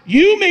Bible,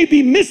 you may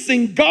be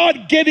missing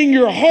God getting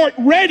your heart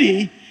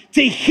ready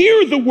to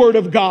hear the word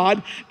of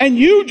God, and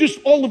you just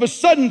all of a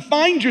sudden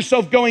find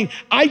yourself going,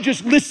 I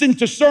just listen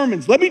to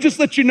sermons. Let me just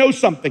let you know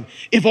something.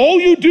 If all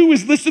you do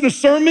is listen to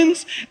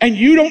sermons and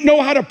you don't know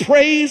how to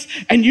praise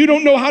and you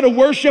don't know how to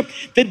worship,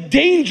 the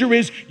danger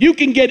is you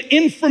can get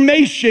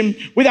information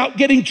without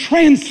getting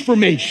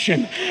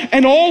transformation.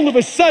 And all of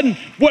a sudden,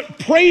 what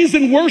praise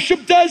and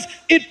worship does,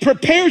 it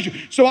prepares you.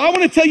 So I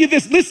want to tell you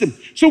this, listen,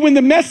 so when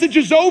the message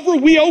is over,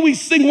 we always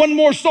sing one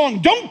more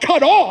song. Don't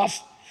cut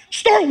off.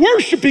 Start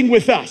worshiping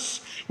with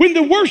us. When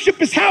the worship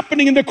is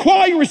happening and the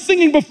choir is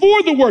singing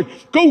before the word,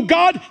 go,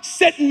 God,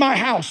 sit in my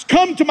house.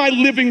 Come to my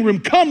living room.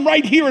 Come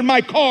right here in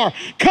my car.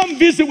 Come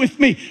visit with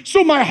me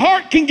so my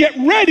heart can get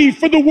ready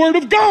for the word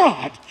of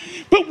God.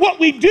 But what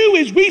we do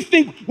is we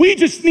think we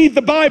just need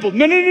the Bible.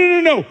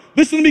 No.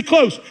 Listen to me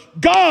close.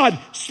 God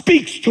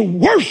speaks to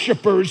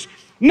worshipers,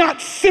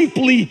 not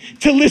simply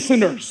to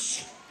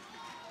listeners.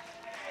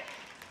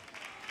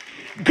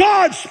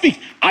 God speaks.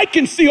 I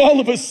can see all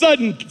of a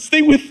sudden,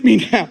 stay with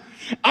me now.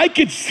 I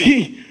could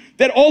see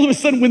that all of a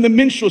sudden when the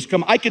minstrels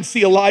come, I could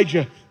see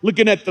Elijah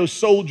looking at those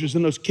soldiers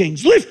and those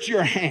kings. Lift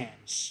your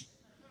hands.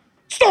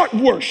 Start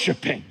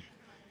worshiping.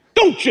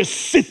 Don't just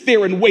sit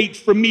there and wait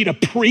for me to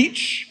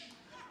preach.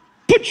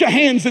 Put your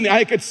hands in the,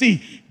 I could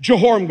see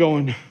Jehoram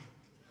going.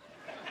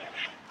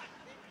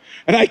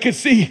 And I could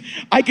see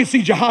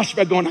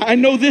Jehoshaphat going, I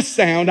know this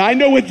sound. I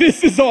know what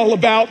this is all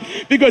about,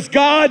 because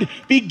God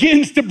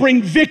begins to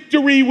bring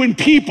victory when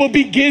people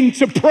begin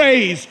to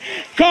praise.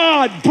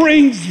 God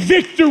brings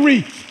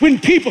victory when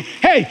people,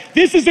 hey,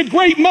 this is a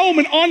great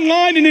moment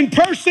online and in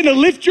person to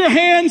lift your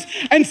hands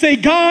and say,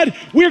 God,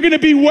 we're gonna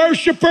be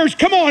worshipers.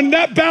 Come on,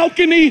 that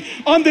balcony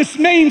on this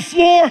main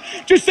floor,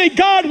 just say,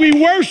 God, we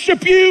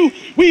worship you.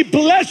 We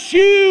bless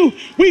you.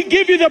 We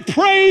give you the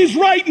praise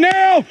right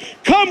now.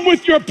 Come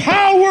with your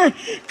power.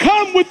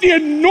 Come with the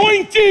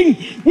anointing.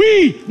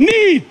 We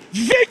need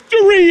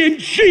victory in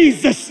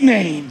Jesus'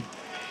 name.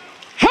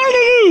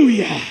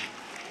 Hallelujah.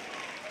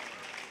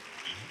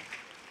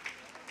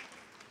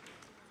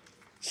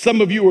 Some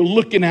of you are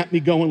looking at me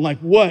going like,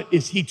 what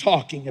is he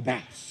talking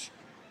about?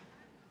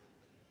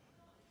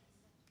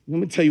 Let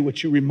me tell you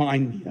what you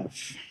remind me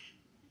of.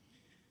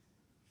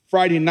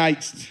 Friday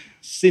nights,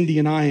 Cindy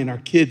and I and our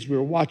kids, we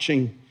were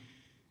watching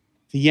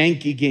the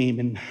Yankee game,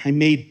 and I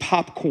made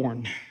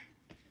popcorn.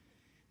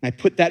 And I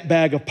put that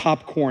bag of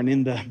popcorn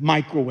in the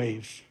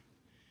microwave,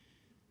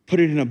 put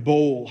it in a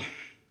bowl.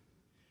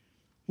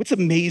 What's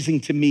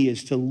amazing to me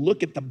is to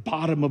look at the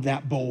bottom of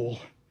that bowl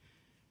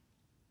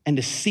and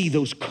to see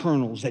those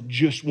kernels that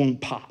just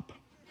won't pop.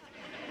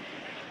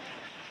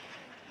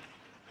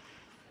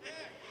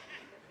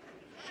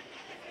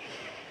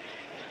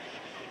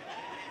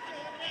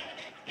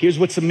 Here's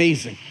what's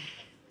amazing.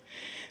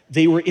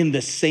 They were in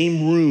the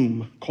same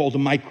room called a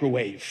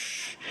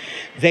microwave.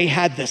 They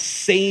had the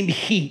same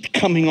heat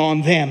coming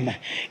on them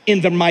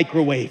in the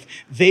microwave.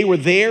 They were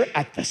there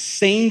at the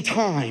same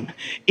time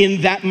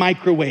in that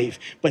microwave,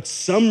 but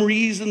some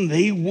reason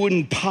they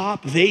wouldn't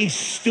pop. They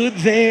stood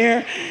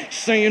there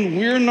saying,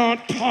 we're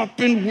not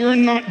popping, we're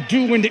not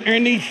doing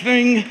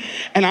anything.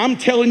 And I'm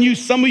telling you,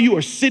 some of you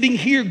are sitting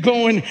here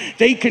going,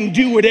 they can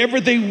do whatever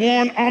they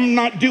want, I'm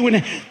not doing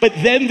it. But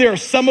then there are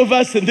some of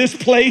us in this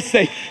place,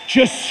 they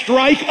just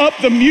strike up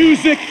the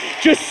music,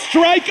 just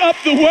strike up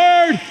the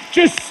word,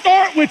 just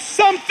start with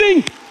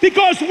something,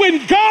 because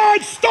when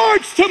God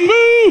starts to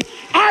move,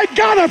 I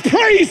gotta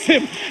praise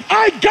him.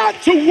 I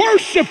got to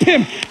worship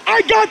him.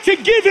 I got to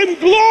give him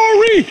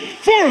glory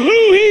for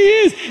who he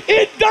is.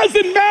 It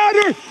doesn't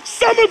matter.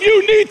 Some of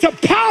you need to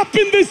pop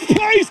in this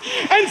place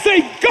and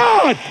say,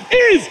 God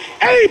is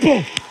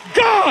able.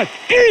 God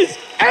is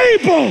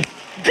able.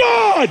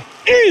 God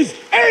is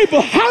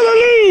able.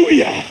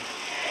 Hallelujah.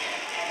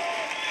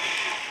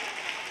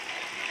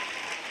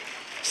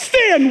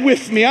 Stand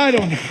with me. I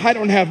don't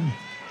have.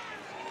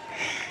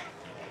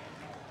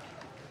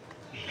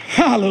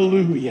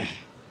 Hallelujah.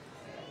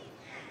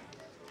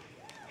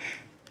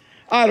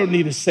 I don't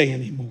need to say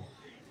anymore.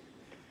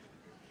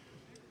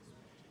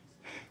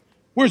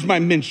 Where's my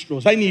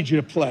minstrels? I need you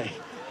to play.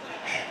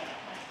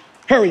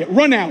 Hurry up.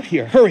 Run out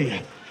here. Hurry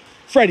up.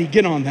 Freddie,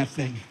 get on that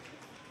thing.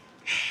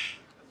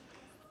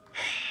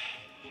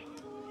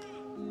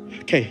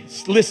 Okay,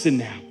 listen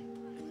now.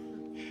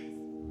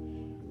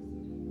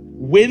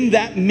 When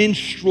that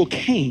minstrel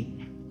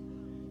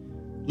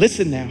came,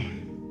 listen now,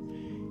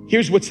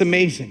 here's what's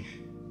amazing.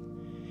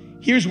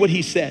 Here's what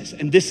he says,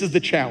 and this is the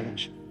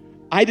challenge.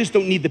 I just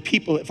don't need the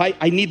people.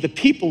 I need the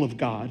people of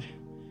God,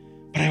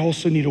 but I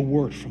also need a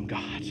word from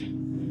God.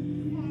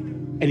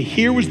 And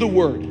here was the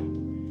word.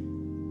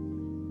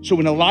 So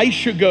when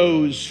Elisha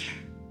goes,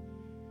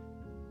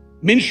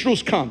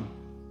 minstrels come.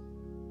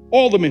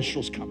 All the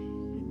minstrels come.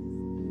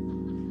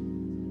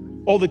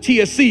 All the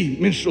TSC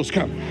minstrels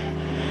come.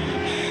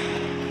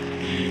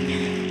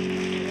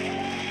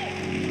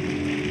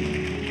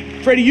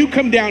 Freddie, you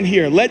come down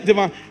here. Let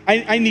Devon,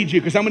 I need you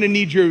because I'm going to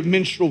need your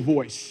minstrel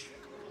voice.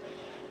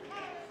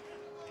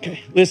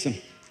 Okay, listen.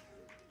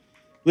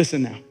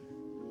 Listen now.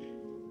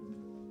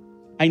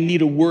 I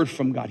need a word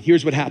from God.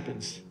 Here's what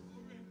happens.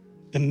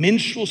 The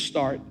minstrels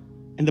start,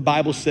 and the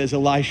Bible says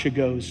Elisha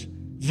goes,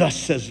 thus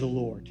says the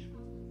Lord,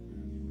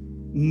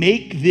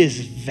 make this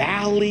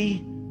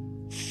valley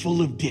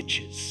full of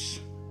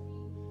ditches.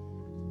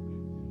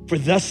 For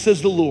thus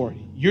says the Lord,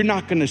 you're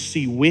not going to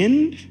see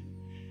wind.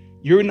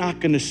 You're not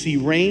gonna see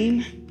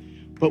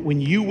rain, but when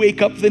you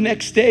wake up the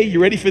next day,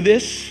 you ready for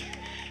this?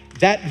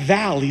 That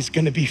valley's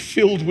gonna be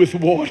filled with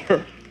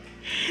water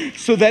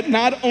so that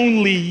not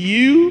only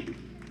you,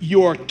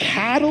 your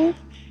cattle,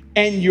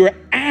 and your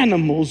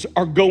animals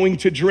are going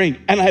to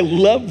drink. And I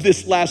love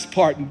this last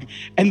part.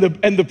 And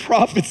the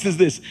prophet says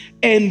this,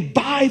 and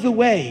by the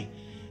way,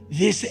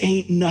 this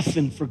ain't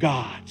nothing for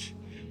God.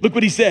 Look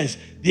what he says.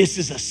 This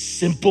is a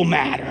simple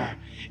matter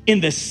in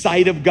the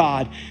sight of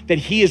God, that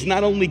he is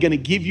not only gonna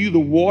give you the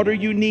water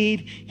you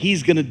need,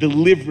 he's gonna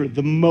deliver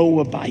the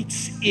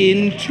Moabites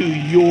into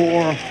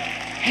your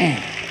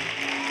hand.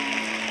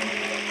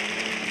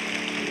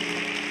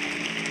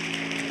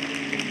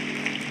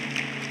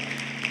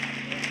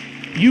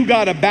 You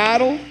got a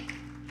battle,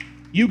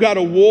 you got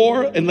a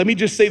war, and let me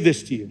just say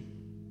this to you,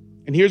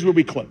 and here's where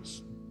we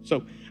close.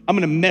 So I'm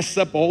gonna mess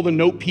up all the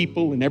note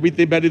people and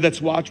everybody that's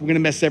watched. We're gonna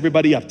mess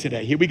everybody up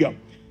today. Here we go.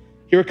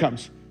 Here it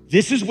comes.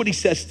 This is what he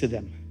says to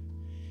them.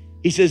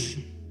 He says,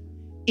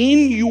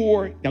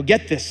 now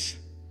get this,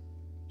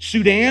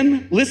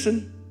 Sudan,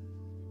 listen.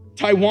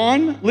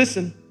 Taiwan,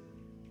 listen.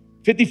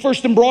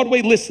 51st and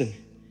Broadway, listen.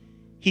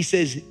 He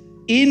says,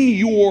 in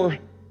your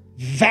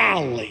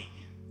valley,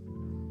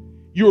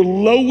 your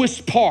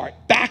lowest part,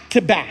 back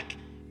to back,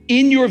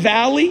 in your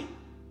valley,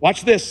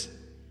 watch this,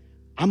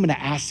 I'm gonna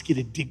ask you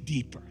to dig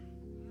deeper.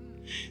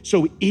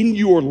 So in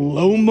your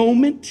low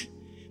moment,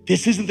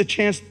 this isn't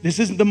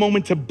the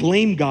moment to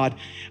blame God.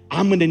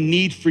 I'm gonna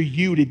need for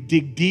you to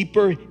dig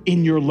deeper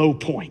in your low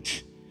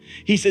point.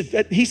 He's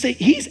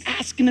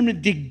asking them to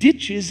dig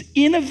ditches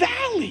in a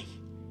valley.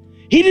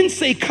 He didn't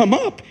say come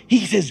up.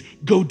 He says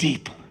go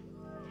deeper,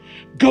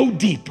 go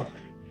deeper,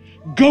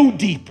 go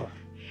deeper,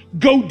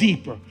 go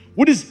deeper.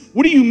 What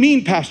do you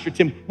mean, Pastor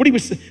Tim?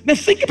 Now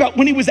think about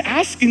when he was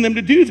asking them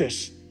to do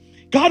this.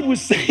 God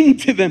was saying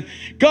to them,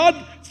 God,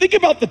 think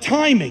about the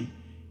timing.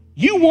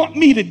 You want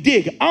me to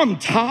dig. I'm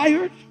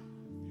tired.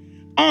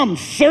 I'm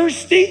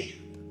thirsty.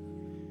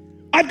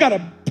 I got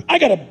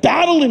a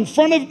battle in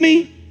front of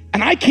me,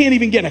 and I can't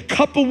even get a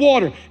cup of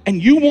water.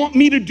 And you want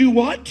me to do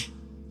what?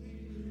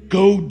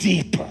 Go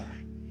deeper.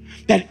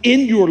 That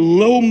in your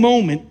low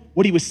moment,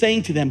 what he was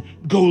saying to them,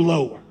 go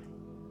lower.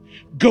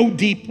 Go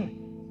deeper.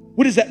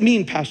 What does that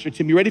mean, Pastor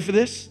Tim? You ready for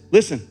this?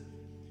 Listen.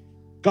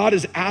 God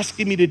is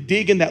asking me to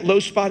dig in that low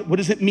spot. What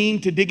does it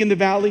mean to dig in the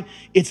valley?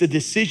 It's a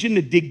decision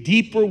to dig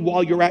deeper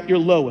while you're at your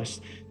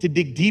lowest, to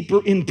dig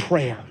deeper in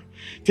prayer,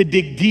 to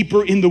dig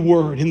deeper in the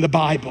word, in the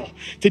Bible,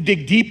 to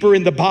dig deeper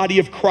in the body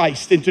of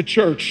Christ, into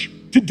church,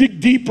 to dig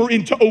deeper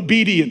into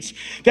obedience.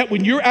 That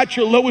when you're at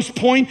your lowest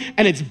point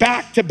and it's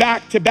back to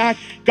back to back,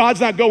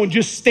 God's not going,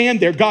 just stand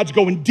there. God's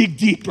going, dig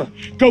deeper,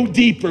 go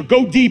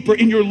deeper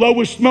in your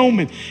lowest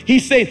moment.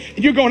 He's saying,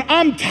 you're going,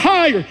 I'm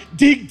tired,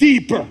 dig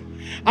deeper.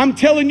 I'm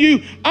telling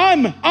you,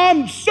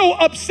 I'm so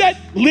upset.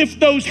 Lift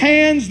those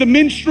hands. The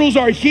minstrels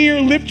are here.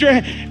 Lift your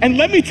hand. And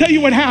let me tell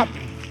you what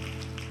happened.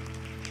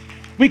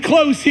 We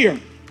close here.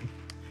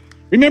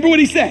 Remember what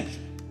he said.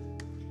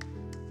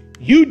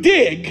 You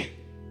dig.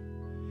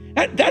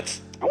 I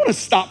want to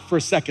stop for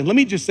a second. Let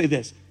me just say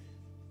this.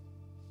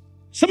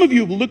 Some of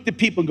you have looked at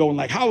people going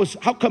like, how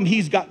come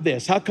he's got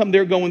this? How come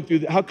they're going through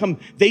that? How come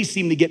they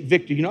seem to get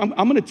victory? You know,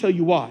 I'm going to tell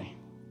you why.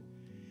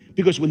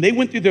 Because when they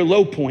went through their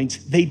low points,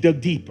 they dug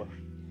deeper.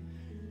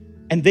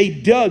 And they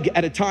dug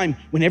at a time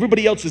when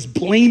everybody else is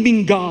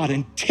blaming God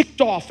and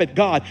ticked off at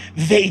God.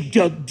 They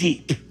dug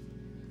deep.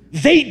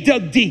 They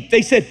dug deep.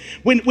 They said,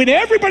 when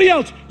everybody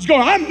else is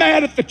going, I'm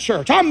mad at the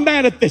church, I'm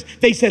mad at this.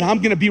 They said,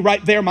 I'm gonna be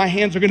right there. My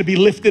hands are gonna be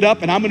lifted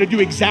up and I'm gonna do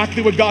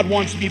exactly what God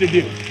wants me to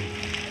do.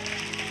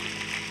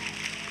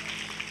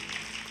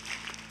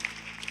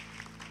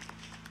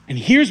 And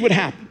here's what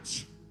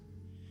happens.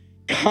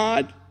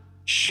 God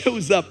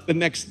shows up the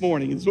next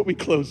morning. This is what we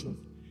close with.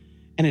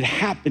 And it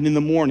happened in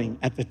the morning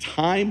at the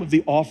time of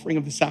the offering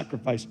of the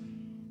sacrifice.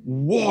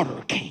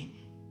 Water came.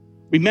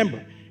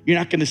 Remember, you're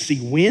not gonna see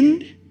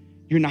wind,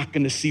 you're not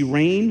gonna see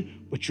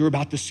rain, but you're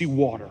about to see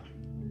water.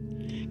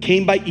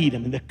 Came by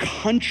Edom, and the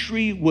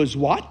country was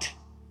what?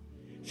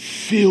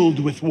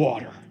 Filled with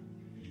water.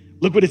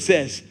 Look what it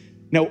says.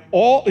 Now,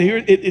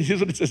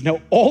 here's what it says.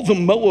 Now, all the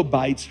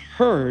Moabites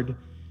heard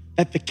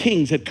that the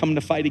kings had come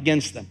to fight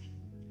against them.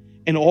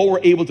 And all were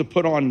able to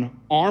put on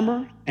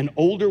armor, and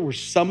older were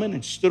summoned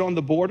and stood on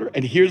the border.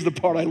 And here's the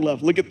part I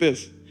love. Look at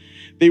this.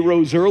 They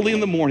rose early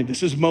in the morning.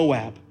 This is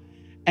Moab.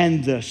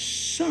 And the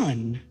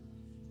sun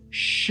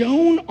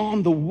shone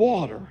on the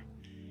water,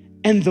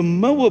 and the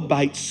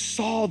Moabites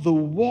saw the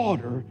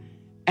water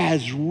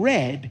as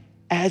red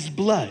as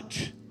blood.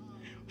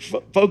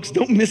 Folks,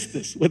 don't miss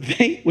this. What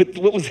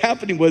was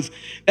happening was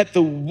that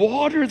the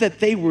water that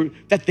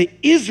the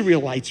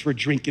Israelites were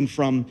drinking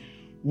from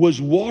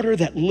was water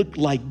that looked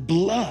like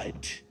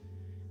blood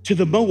to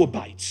the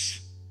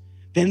Moabites.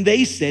 Then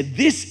they said,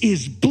 this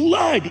is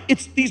blood.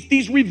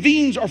 These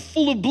ravines are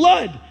full of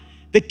blood.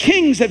 The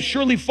kings have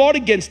surely fought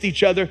against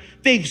each other.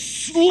 They've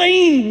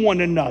slain one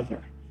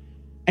another.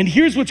 And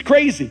here's what's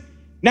crazy.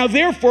 Now,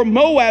 therefore,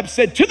 Moab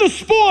said, to the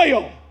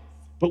spoil.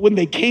 But when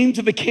they came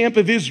to the camp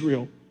of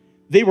Israel,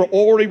 they were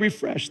already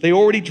refreshed. They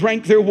already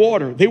drank their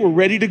water. They were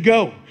ready to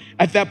go.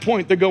 At that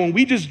point, they're going,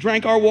 we just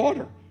drank our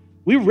water.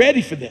 We're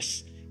ready for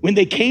this. When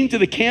they came to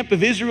the camp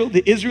of Israel,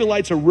 the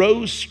Israelites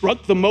arose,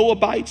 struck the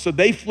Moabites, so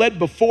they fled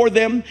before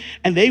them,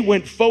 and they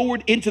went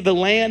forward into the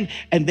land,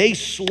 and they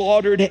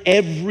slaughtered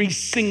every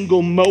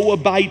single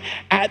Moabite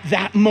at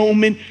that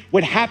moment.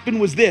 What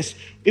happened was this.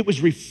 It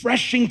was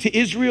refreshing to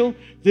Israel.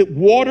 The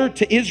water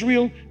to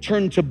Israel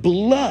turned to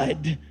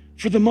blood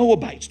for the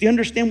Moabites. Do you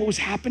understand what was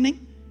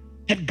happening?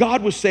 That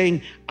God was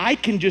saying, I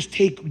can just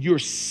take your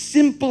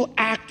simple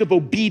act of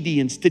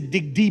obedience to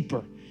dig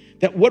deeper.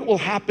 That what will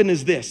happen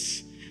is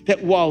this.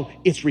 That while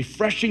it's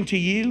refreshing to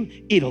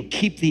you, it'll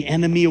keep the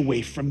enemy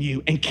away from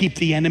you and keep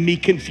the enemy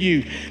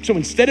confused. So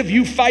instead of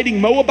you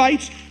fighting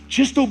Moabites,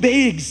 just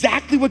obey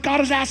exactly what God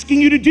is asking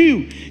you to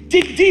do.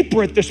 Dig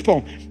deeper at this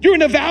point. You're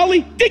in a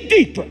valley, dig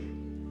deeper.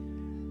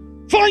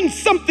 Find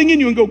something in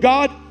you and go,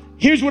 God,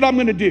 here's what I'm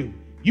gonna do.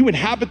 You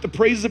inhabit the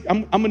praises of,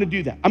 I'm gonna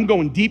do that. I'm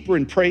going deeper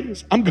in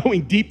praise. I'm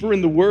going deeper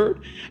in the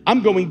word.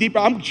 I'm going deeper.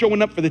 I'm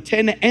showing up for the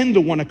 10 and the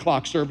 1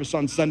 o'clock service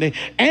on Sunday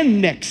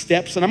and Next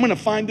Steps. And I'm gonna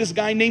find this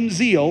guy named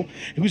Zeal,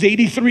 who's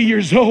 83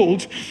 years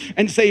old,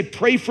 and say,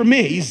 pray for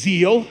me,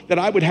 Zeal, that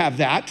I would have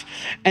that.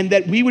 And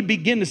that we would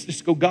begin to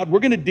just go, God, we're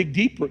gonna dig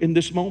deeper in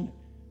this moment.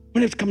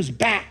 When it comes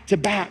back to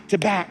back to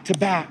back to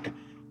back,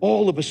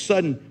 all of a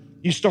sudden,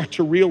 you start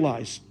to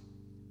realize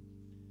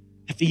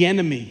that the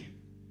enemy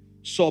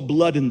saw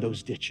blood in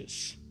those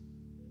ditches.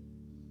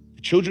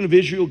 The children of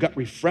Israel got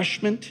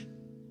refreshment,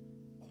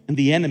 and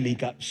the enemy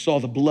saw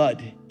the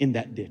blood in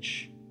that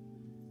ditch.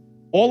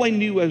 All I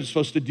knew I was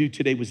supposed to do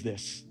today was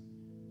this.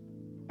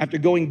 After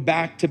going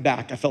back to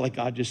back, I felt like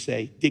God just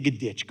say, dig a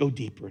ditch, go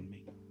deeper in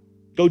me.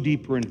 Go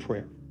deeper in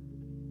prayer.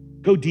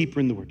 Go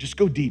deeper in the word. Just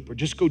go deeper,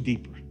 just go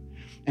deeper.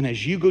 And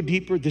as you go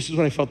deeper, this is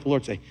what I felt the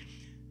Lord say.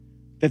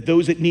 that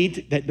those that need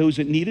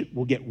it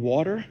will get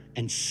water,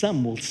 and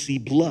some will see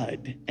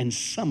blood, and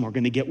some are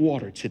gonna get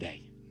water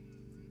today.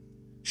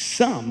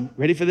 Some,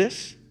 ready for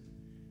this?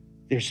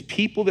 There's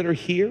people that are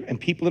here and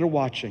people that are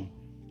watching.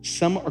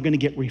 Some are gonna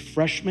get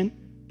refreshment,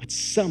 but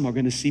some are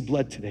gonna see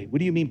blood today. What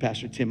do you mean,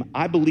 Pastor Tim?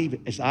 I believe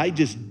as I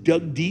just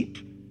dug deep,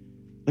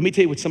 let me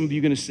tell you what some of you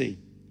are gonna see.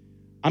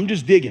 I'm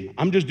just digging.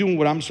 I'm just doing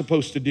what I'm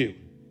supposed to do.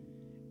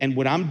 And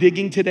what I'm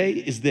digging today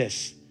is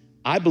this.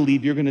 I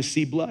believe you're gonna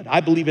see blood.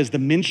 I believe as the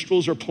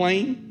minstrels are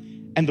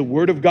playing and the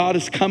word of God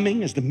is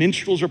coming, as the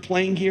minstrels are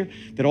playing here,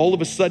 that all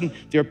of a sudden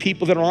there are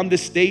people that are on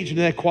this stage and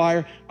in that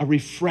choir, a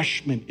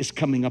refreshment is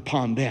coming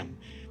upon them.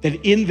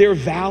 That in their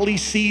valley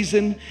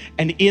season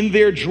and in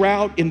their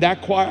drought, in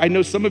that choir, I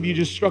know some of you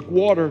just struck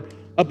water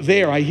up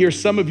there. I hear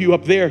some of you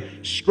up there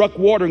struck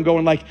water and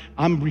going like,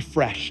 I'm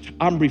refreshed.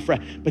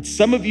 But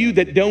some of you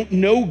that don't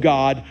know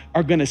God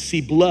are gonna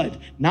see blood,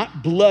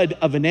 not blood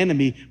of an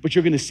enemy, but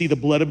you're gonna see the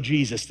blood of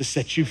Jesus to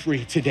set you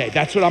free today.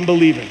 That's what I'm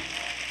believing.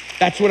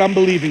 That's what I'm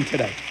believing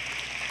today.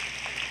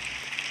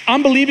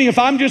 I'm believing if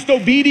I'm just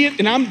obedient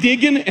and I'm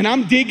digging and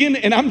I'm digging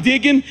and I'm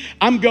digging,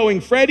 I'm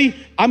going, Freddie,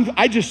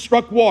 I just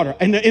struck water.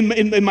 And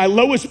in my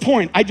lowest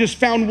point, I just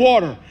found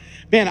water.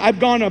 Man, I've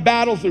gone to a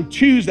battle through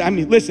Tuesday. I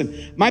mean,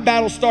 listen, my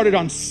battle started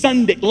on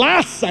Sunday.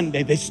 Last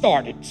Sunday, they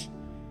started.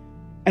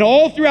 And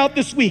all throughout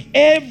this week,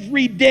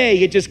 every day,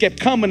 it just kept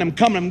coming.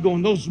 I'm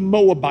going, those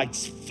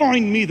Moabites,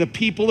 find me the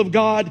people of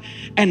God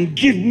and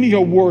give me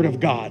a word of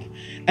God.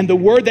 And the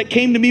word that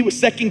came to me was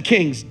 2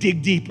 Kings.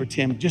 Dig deeper,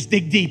 Tim. Just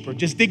dig deeper.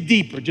 Just dig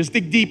deeper. Just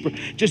dig deeper.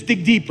 Just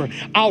dig deeper.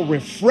 I'll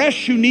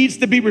refresh who needs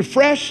to be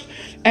refreshed.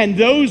 And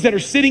those that are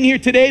sitting here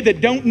today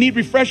that don't need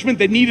refreshment,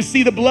 that need to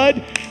see the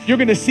blood, you're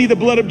going to see the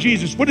blood of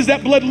Jesus. What does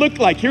that blood look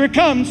like? Here it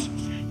comes.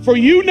 For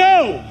you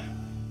know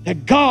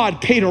that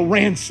God paid a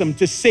ransom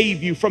to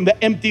save you from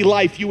the empty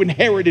life you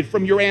inherited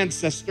from your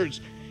ancestors.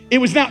 It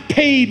was not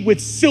paid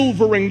with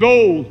silver and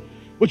gold,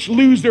 which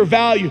lose their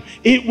value.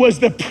 It was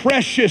the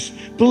precious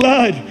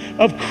blood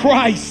of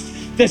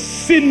Christ, the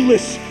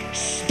sinless,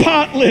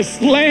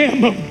 spotless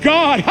Lamb of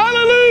God.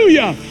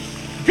 Hallelujah.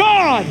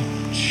 God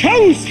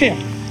chose him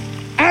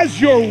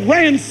as your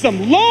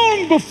ransom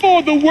long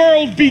before the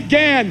world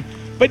began.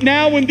 But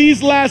now in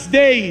these last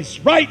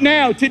days, right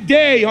now,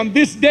 today, on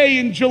this day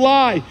in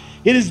July,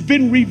 it has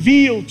been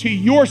revealed to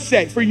your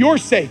sake, for your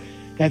sake,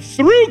 that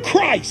through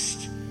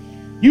Christ,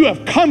 you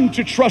have come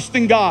to trust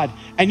in God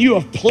and you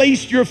have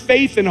placed your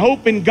faith and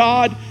hope in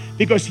God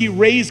because he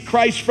raised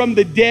Christ from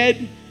the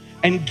dead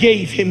and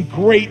gave him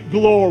great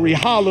glory.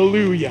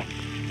 Hallelujah.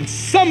 And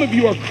some of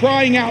you are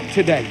crying out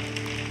today.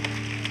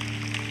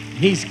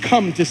 He's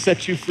come to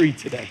set you free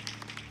today.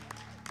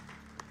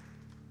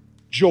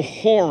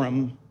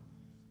 Jehoram,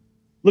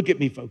 look at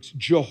me, folks.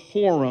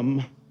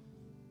 Jehoram,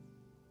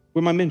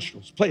 where are my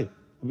minstrels? Play it.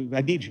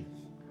 I need you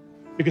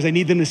because I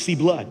need them to see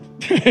blood.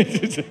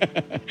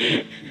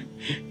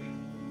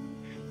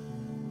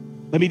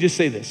 Let me just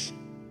say this.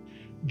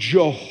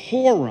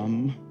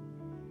 Jehoram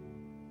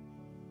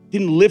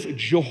didn't live.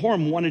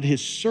 Jehoram wanted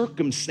his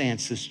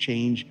circumstances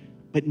changed,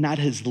 but not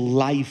his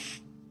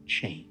life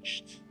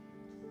changed.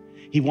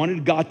 He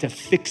wanted God to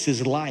fix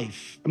his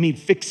life.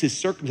 Fix his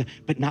circumstances,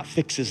 but not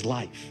fix his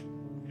life.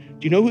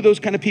 Do you know who those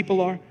kind of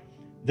people are?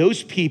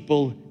 Those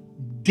people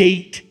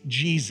date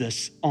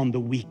Jesus on the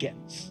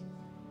weekends.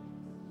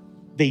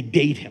 They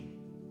date him.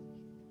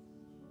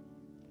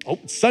 Oh,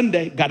 it's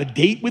Sunday, got a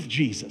date with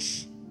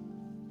Jesus.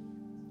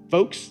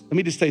 Folks, let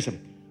me just tell you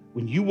something.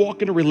 When you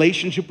walk in a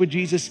relationship with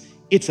Jesus,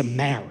 it's a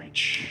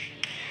marriage.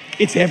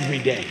 It's every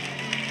day.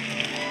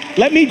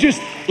 Let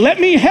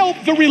me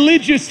help the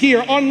religious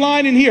here,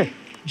 online and here.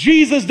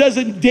 Jesus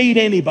doesn't date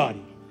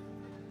anybody.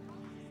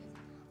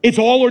 It's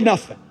all or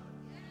nothing.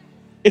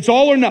 It's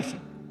all or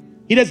nothing.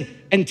 He doesn't.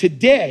 And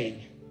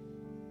today,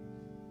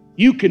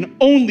 you can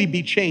only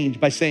be changed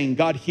by saying,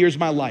 God, here's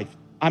my life.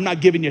 I'm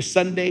not giving you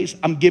Sundays.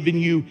 I'm giving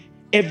you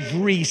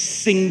every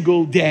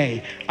single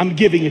day. I'm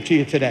giving it to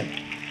you today.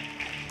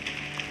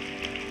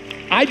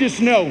 I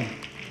just know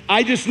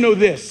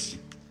this,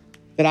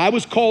 that I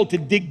was called to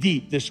dig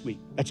deep this week.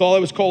 That's all I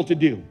was called to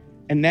do.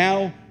 And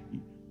now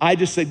I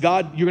just said,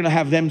 God, you're gonna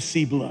have them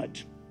see blood.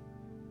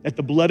 That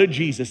the blood of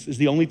Jesus is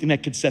the only thing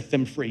that can set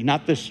them free.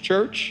 Not this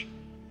church,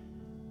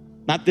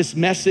 not this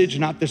message,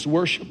 not this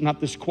worship, not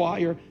this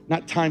choir,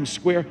 not Times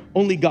Square.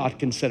 Only God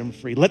can set them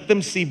free. Let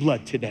them see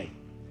blood today.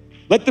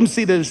 Let them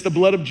see that it's the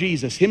blood of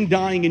Jesus, him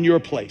dying in your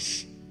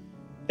place.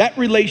 That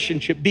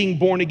relationship, being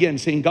born again,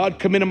 saying, God,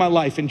 come into my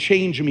life and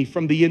change me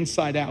from the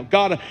inside out.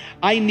 God,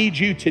 I need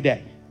you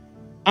today.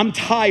 I'm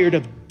tired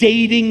of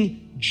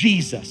dating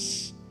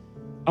Jesus.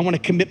 I want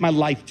to commit my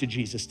life to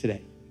Jesus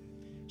today.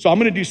 So I'm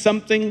going to do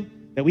something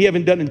that we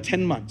haven't done in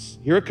 10 months.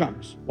 Here it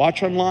comes.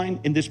 Watch online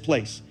in this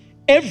place.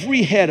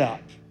 Every head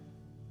up,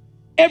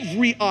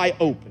 every eye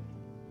open.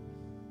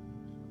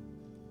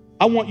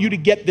 I want you to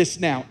get this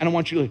now. And I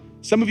want you to,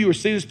 some of you are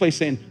sitting in this place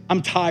saying,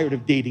 I'm tired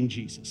of dating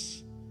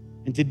Jesus.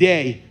 And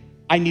today,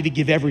 I need to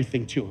give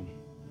everything to him.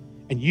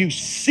 And you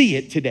see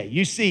it today.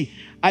 You see,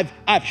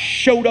 I've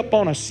showed up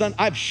on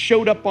I've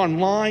showed up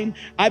online.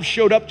 I've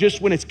showed up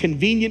just when it's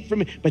convenient for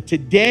me. But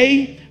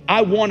today,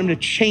 I want him to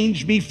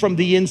change me from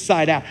the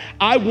inside out.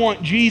 I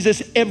want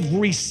Jesus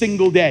every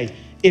single day.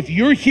 If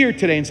you're here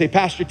today and say,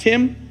 Pastor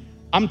Tim,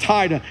 I'm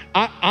tired.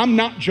 I'm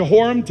not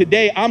Jehoram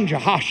today. I'm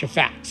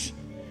Jehoshaphat.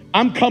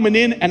 I'm coming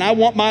in and I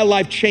want my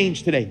life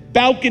changed today.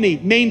 Balcony,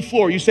 main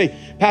floor. You say,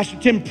 Pastor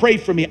Tim, pray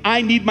for me.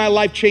 I need my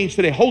life changed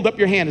today. Hold up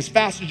your hand as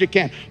fast as you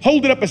can.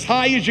 Hold it up as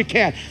high as you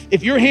can.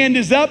 If your hand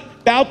is up,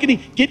 balcony,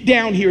 get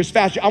down here as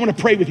fast as I want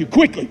to pray with you.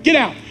 Quickly, get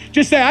out.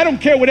 Just say, I don't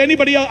care what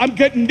anybody else, I'm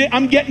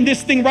getting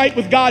this thing right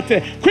with God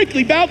today.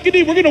 Quickly,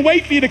 balcony, we're going to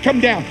wait for you to come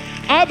down.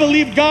 I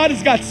believe God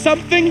has got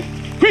something.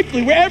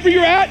 Quickly, wherever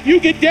you're at, you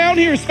get down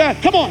here as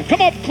fast. Come on,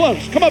 come up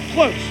close, come up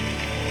close.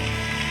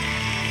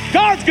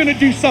 God's gonna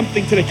do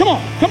something today. Come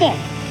on, come on.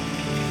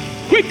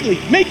 Quickly,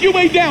 make your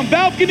way down.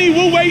 Balcony,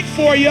 we'll wait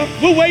for you.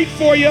 We'll wait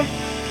for you.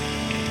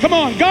 Come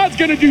on, God's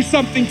gonna do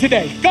something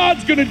today.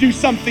 God's gonna do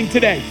something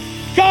today.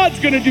 God's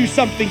gonna do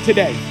something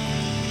today.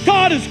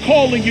 God is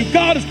calling you.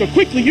 God is going.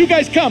 Quickly, you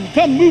guys come,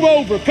 move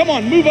over. Come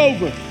on, move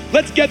over.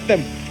 Let's get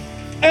them.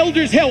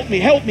 Elders, help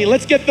me.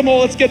 Let's get them all.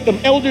 Let's get them.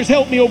 Elders,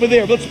 help me over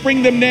there. Let's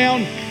bring them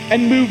down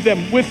and move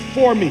them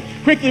for me.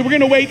 Quickly, we're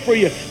going to wait for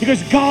you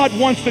because God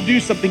wants to do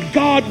something.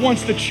 God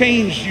wants to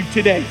change you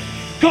today.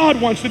 God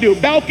wants to do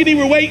it. Balcony,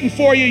 we're waiting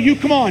for you. You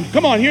come on,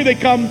 here they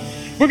come.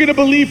 We're going to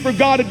believe for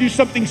God to do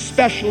something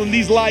special in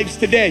these lives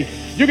today.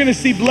 You're going to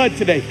see blood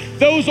today.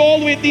 Those all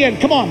the way at the end,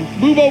 come on,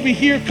 move over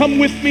here. Come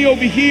with me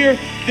over here.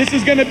 This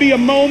is going to be a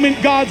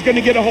moment. God's going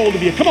to get a hold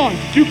of you. Come on,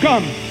 you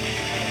come.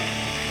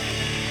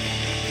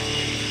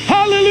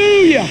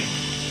 Hallelujah.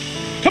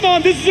 Come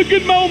on, this is a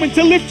good moment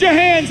to lift your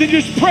hands and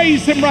just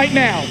praise him right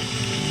now.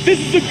 This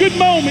is a good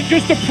moment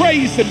just to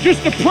praise him,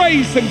 just to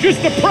praise him,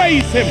 just to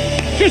praise him,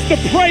 just to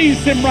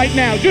praise him right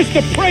now, just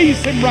to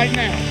praise him right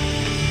now.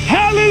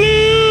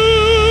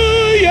 Hallelujah.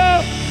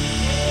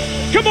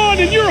 Come on,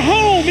 in your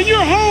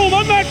home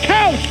on that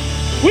couch.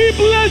 We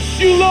bless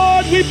you,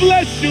 Lord. We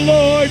bless you,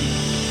 Lord.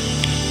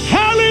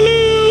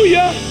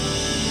 Hallelujah.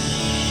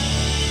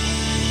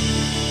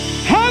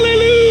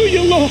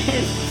 Hallelujah,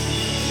 Lord.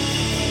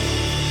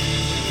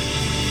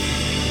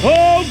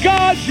 Oh,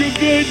 God, you're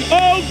good.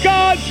 Oh,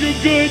 God, you're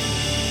good.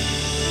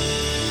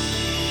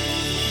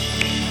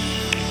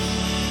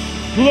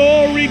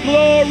 Glory,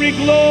 glory,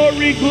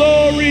 glory,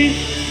 glory.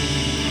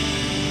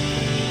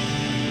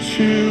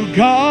 To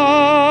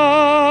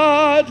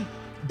God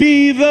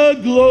be the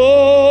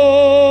glory.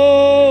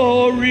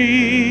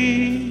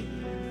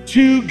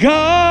 To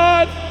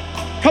God,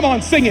 come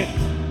on, sing it.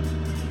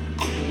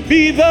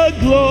 Be the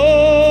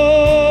glory.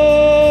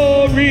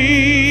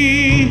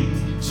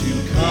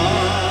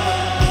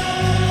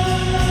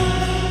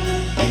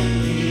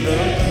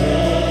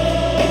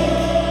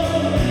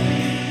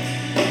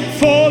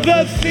 For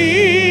the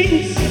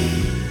things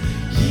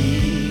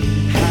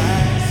he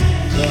has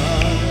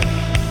done.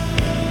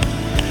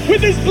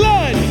 With his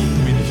blood.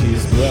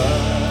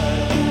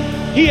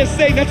 He has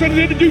saved. That's what he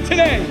did to do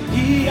today.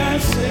 He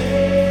has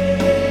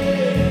saved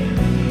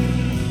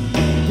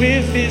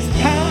with his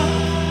power.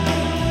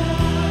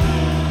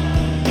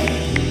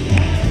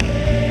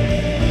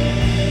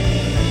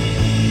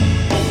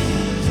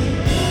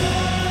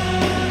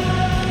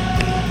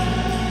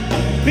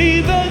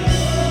 Be the.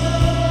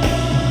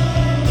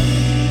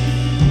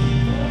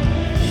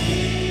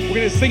 We're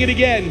going to sing it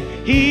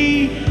again.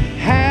 He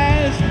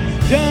has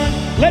done.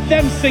 Let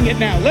them sing it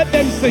now. Let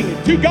them sing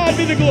it. To God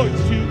be the glory.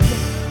 To God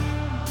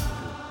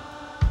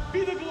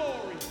be the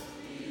glory.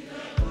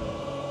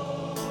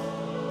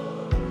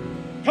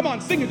 Come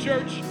on, sing it,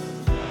 church.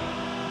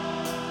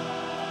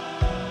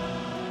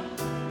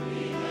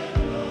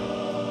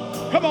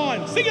 Come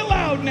on, sing it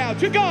loud now.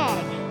 To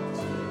God.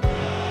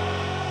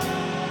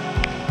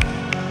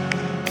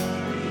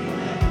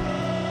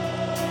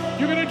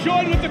 You're going to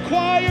join with the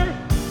choir.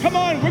 Come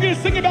on, we're going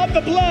to sing about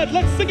the blood.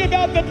 Let's sing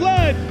about the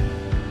blood.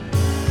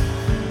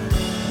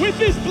 With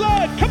this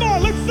blood, come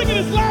on, let's sing it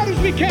as loud as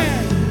we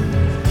can.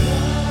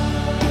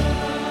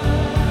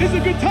 This is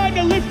a good time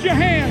to lift your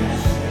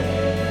hands.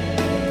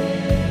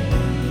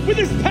 With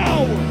his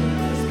power.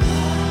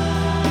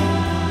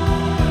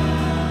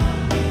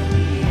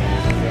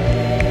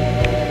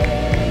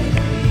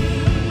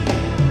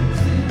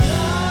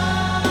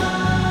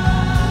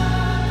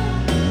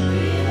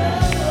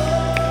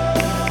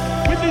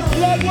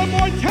 One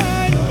more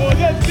time for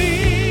the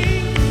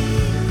thing.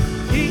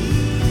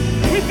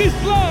 With his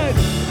blood,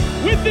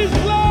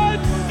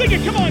 sing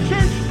it, come on,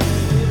 church.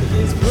 With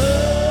his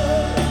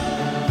blood,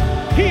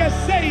 he has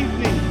saved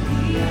me.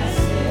 He has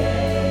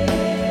saved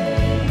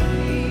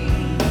me.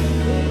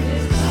 With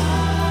his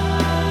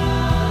power,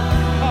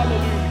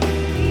 hallelujah.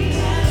 He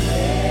has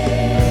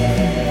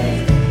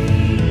saved me.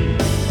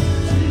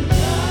 To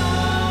God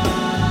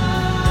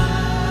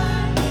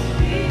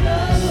be the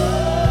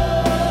glory.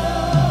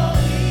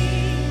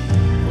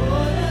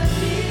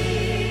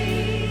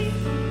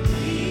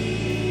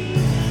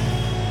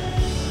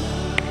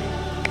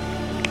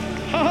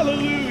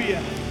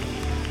 Hallelujah.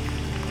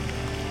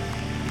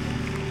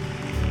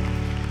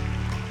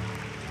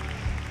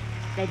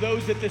 Now,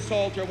 those at this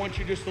altar, I want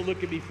you just to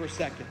look at me for a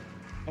second.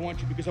 I want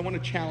you, because I want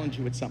to challenge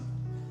you with something.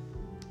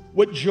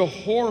 What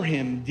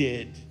Jehoram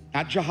did,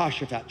 not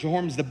Jehoshaphat.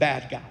 Jehoram's the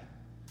bad guy.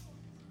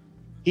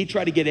 He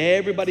tried to get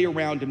everybody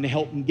around him to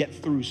help him get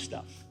through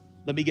stuff.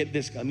 Let me get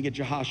this guy. Let me get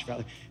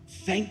Jehoshaphat.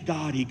 Thank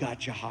God he got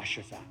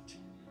Jehoshaphat.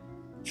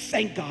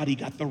 Thank God he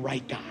got the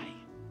right guy.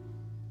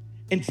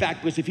 In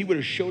fact, because if he would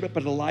have showed up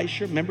at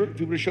Elisha, remember, if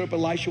he would have showed up at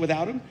Elisha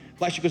without him,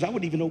 Elisha goes, I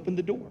wouldn't even open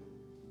the door.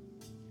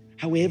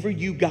 However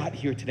you got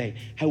here today,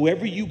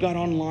 however you got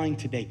online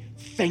today,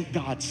 thank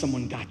God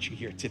someone got you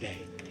here today.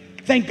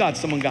 Thank God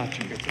someone got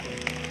you here today.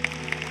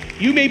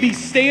 You may be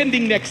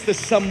standing next to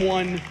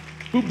someone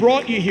who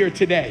brought you here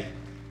today.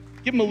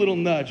 Give them a little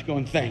nudge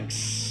going,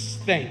 thanks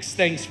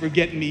for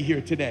getting me here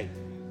today.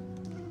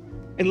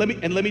 And let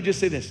me just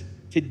say this.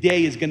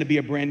 Today is going to be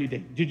a brand new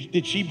day.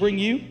 Did she bring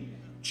you?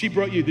 She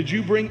brought you. Did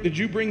you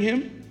bring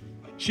him?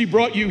 She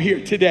brought you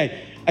here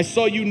today. I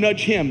saw you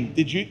nudge him.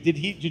 Did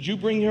you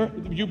bring her?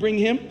 Did you bring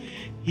him?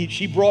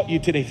 She brought you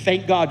today.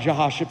 Thank God,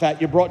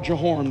 Jehoshaphat, you brought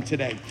Jehoram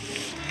today.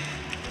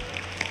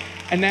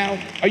 And now,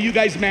 are you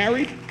guys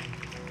married?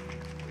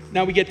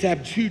 Now we get to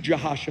have 2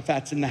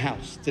 Jehoshaphat's in the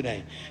house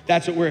today.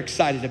 That's what we're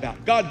excited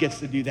about. God gets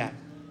to do that.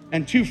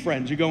 And 2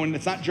 friends. You're going,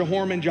 it's not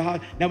Jehoram and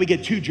Jehoshaphat. Now we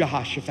get 2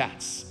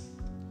 Jehoshaphat's.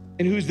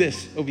 And who's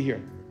this over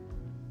here?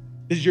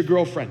 This is your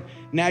girlfriend.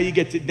 Now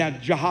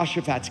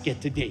Jehoshaphat's get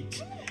to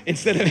date.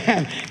 Instead of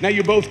that, now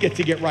you both get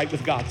to get right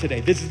with God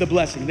today. This is the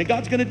blessing. And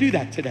God's gonna do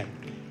that today.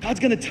 God's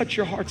gonna touch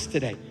your hearts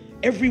today.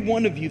 Every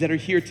one of you that are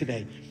here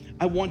today,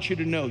 I want you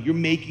to know you're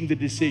making the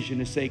decision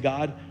to say,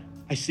 God,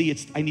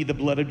 I need the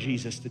blood of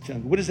Jesus to tell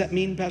me. What does that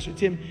mean, Pastor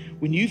Tim?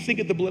 When you think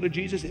of the blood of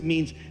Jesus, it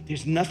means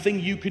there's nothing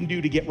you can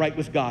do to get right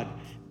with God.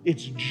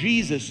 It's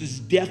Jesus'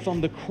 death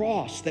on the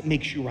cross that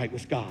makes you right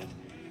with God.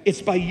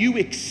 It's by you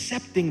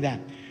accepting that.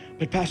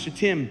 But Pastor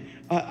Tim,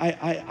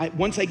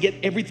 once I get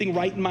everything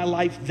right in my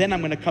life, then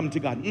I'm gonna come to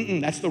God.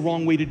 That's the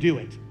wrong way to do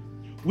it.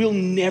 We'll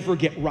never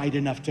get right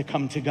enough to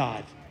come to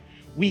God.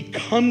 We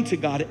come to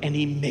God and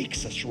he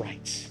makes us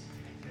right.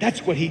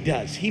 That's what he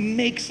does. He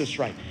makes us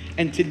right.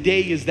 And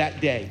today is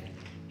that day.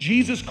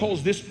 Jesus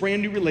calls this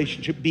brand new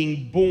relationship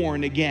being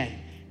born again.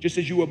 Just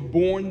as you were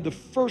born the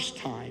first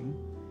time,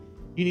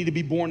 you need to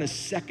be born a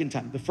second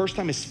time. The first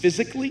time is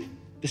physically,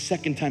 the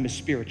second time is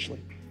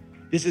spiritually.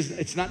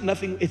 It's not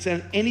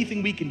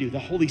anything we can do. The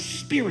Holy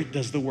Spirit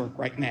does the work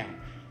right now.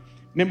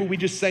 Remember, we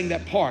just sang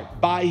that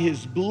part. By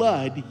his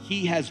blood,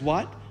 he has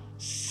what?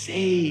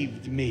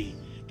 Saved me.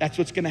 That's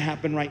what's gonna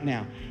happen right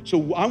now.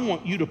 So I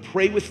want you to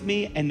pray with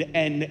me and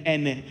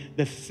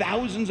the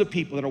thousands of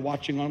people that are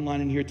watching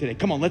online and here today.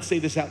 Come on, let's say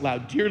this out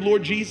loud. Dear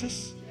Lord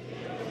Jesus,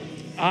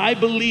 I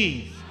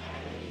believe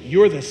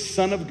you're the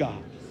Son of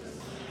God.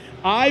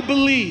 I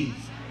believe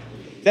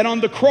that on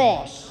the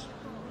cross,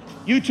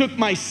 you took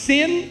my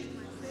sin,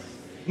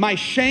 my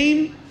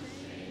shame,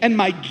 and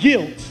my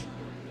guilt,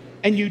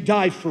 and you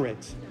died for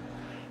it.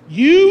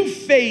 You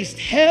faced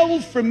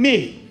hell for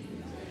me,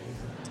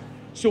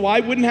 so I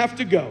wouldn't have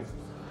to go.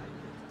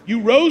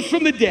 You rose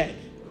from the dead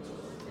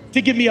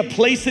to give me a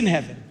place in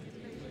heaven,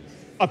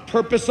 a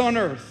purpose on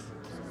earth,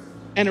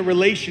 and a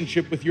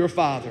relationship with your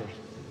Father.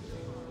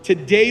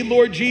 Today,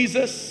 Lord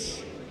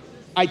Jesus,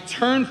 I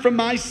turn from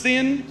my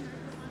sin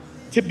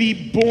to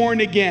be born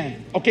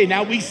again. Okay,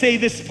 now we say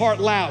this part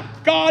loud.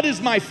 God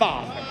is my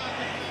Father.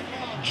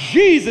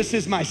 Jesus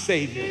is my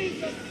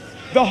Savior.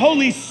 The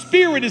Holy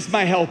Spirit is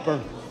my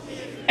helper.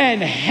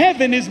 And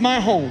heaven is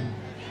my home.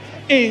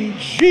 In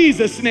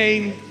Jesus'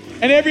 name.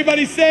 And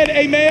everybody said,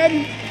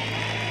 amen.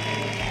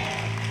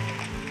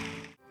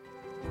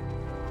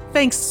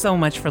 Thanks so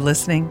much for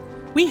listening.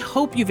 We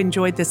hope you've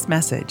enjoyed this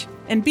message.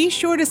 And be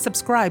sure to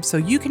subscribe so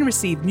you can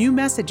receive new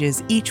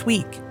messages each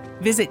week.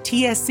 Visit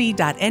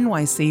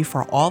tsc.nyc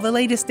for all the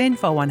latest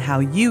info on how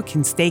you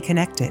can stay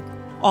connected.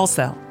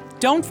 Also,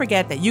 don't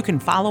forget that you can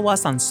follow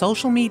us on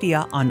social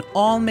media on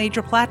all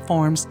major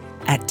platforms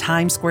at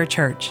Times Square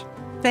Church.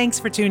 Thanks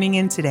for tuning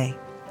in today.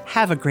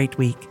 Have a great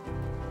week.